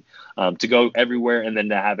exciting to go everywhere and then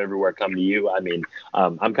to have everywhere come to you. I mean,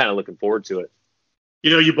 I'm kind of looking forward to it.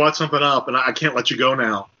 You brought something up, and I can't let you go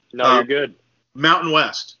now. No, you're good. Mountain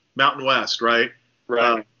West, right?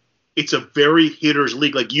 Right. It's a very hitter's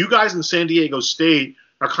league. Like, you guys in San Diego State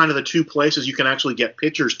are kind of the two places you can actually get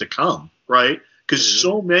pitchers to come, right? Because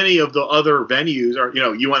so many of the other venues are,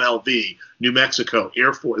 UNLV, New Mexico,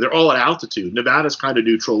 Air Force, they're all at altitude. Nevada's kind of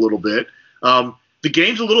neutral a little bit. the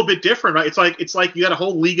game's a little bit different, right? It's like you got a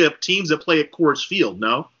whole league of teams that play at Coors Field,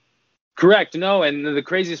 no? Correct. No, and the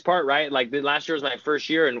craziest part, right? Like last year was my first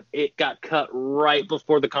year, and it got cut right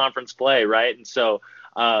before the conference play, right? And so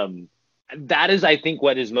that is, I think,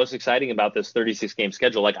 what is most exciting about this 36 game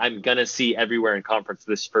schedule. Like, I'm gonna see everywhere in conference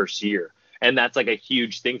this first year, and that's like a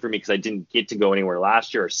huge thing for me because I didn't get to go anywhere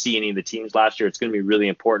last year or see any of the teams last year. It's going to be really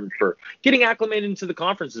important for getting acclimated into the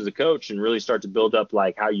conference as a coach and really start to build up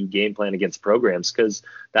like how you game plan against programs, because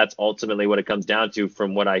that's ultimately what it comes down to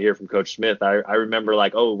from what I hear from Coach Smith. I remember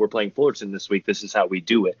like, oh, we're playing Fullerton this week. This is how we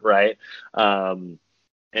do it, right?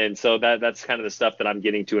 And so that's kind of the stuff that I'm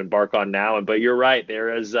getting to embark on now. But you're right.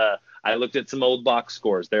 There is I looked at some old box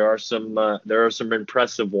scores. There are some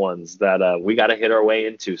impressive ones that we got to hit our way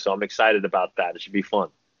into. So I'm excited about that. It should be fun.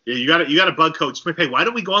 Yeah, you got to bug Coach Smith. Hey, why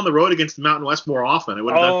don't we go on the road against the Mountain West more often?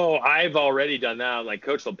 I've already done that. I'm like,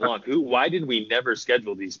 Coach LeBlanc, why did we never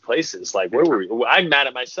schedule these places? Like, where were we? I'm mad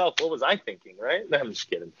at myself. What was I thinking, right? No, I'm just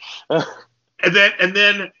kidding. and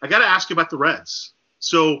then I got to ask you about the Reds.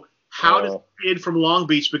 So how does a kid from Long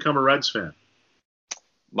Beach become a Reds fan?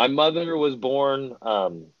 My mother was born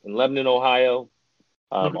in Lebanon, Ohio.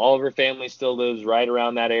 All of her family still lives right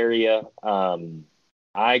around that area.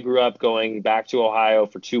 I grew up going back to Ohio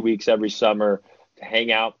for 2 weeks every summer to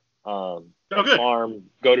hang out on the farm,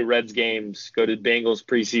 go to Reds games, go to Bengals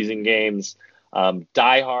preseason games.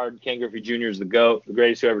 Die hard. Ken Griffey Jr. is the GOAT, the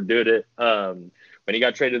greatest who ever did it. When he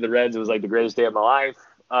got traded to the Reds, it was like the greatest day of my life.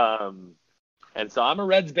 And so I'm a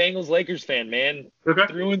Reds, Bengals, Lakers fan, man,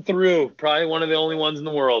 through and through. Probably one of the only ones in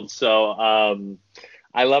the world. So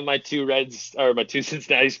I love my two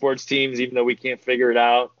Cincinnati sports teams, even though we can't figure it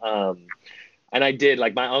out. And I did,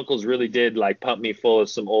 like, my uncles really did, like, pump me full of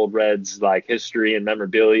some old Reds, like, history and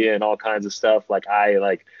memorabilia and all kinds of stuff.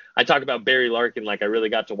 I talk about Barry Larkin, like, I really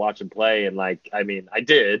got to watch him play. And, like, I mean, I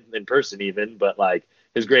did in person even, but, like,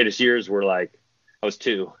 his greatest years were, like, I was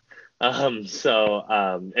 2. And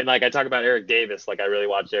like I talk about Eric Davis, like I really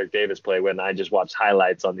watched Eric Davis play when I just watched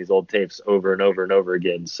highlights on these old tapes over and over and over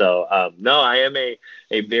again. So, no, I am a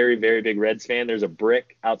very, very big Reds fan. There's a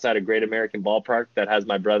brick outside of Great American Ballpark that has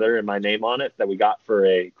my brother and my name on it that we got for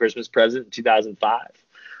a Christmas present in 2005.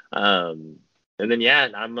 And then, yeah,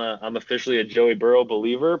 I'm officially a Joey Burrow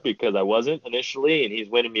believer because I wasn't initially, and he's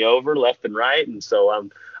winning me over left and right. And so I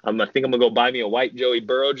think I'm gonna go buy me a white Joey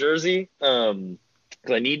Burrow jersey.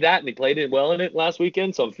 Because I need that, and he played it well in it last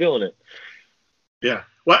weekend, so I'm feeling it. Yeah,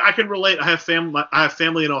 well, I can relate. I have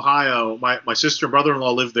family in Ohio. My sister and brother-in-law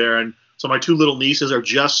live there, and so my 2 little nieces are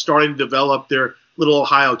just starting to develop their little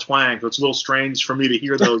Ohio twang. So it's a little strange for me to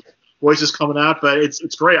hear those voices coming out, but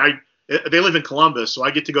it's great. They live in Columbus, so I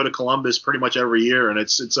get to go to Columbus pretty much every year, and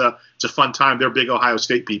it's a fun time. They're big Ohio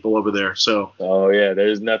State people over there. So. Oh yeah,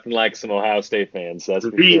 there's nothing like some Ohio State fans. That's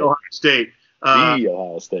Ohio State. The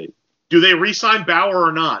Ohio State. Do they re-sign Bauer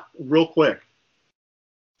or not? Real quick.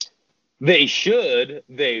 They should.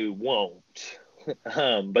 They won't.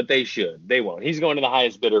 But they should. They won't. He's going to the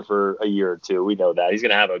highest bidder for a year or 2. We know that. He's going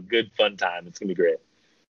to have a good, fun time. It's going to be great.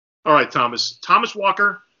 All right, Thomas. Thomas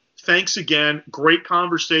Walker, thanks again. Great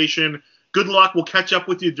conversation. Good luck. We'll catch up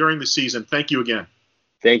with you during the season. Thank you again.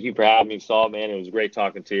 Thank you for having me, Saul, man. It was great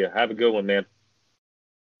talking to you. Have a good one, man.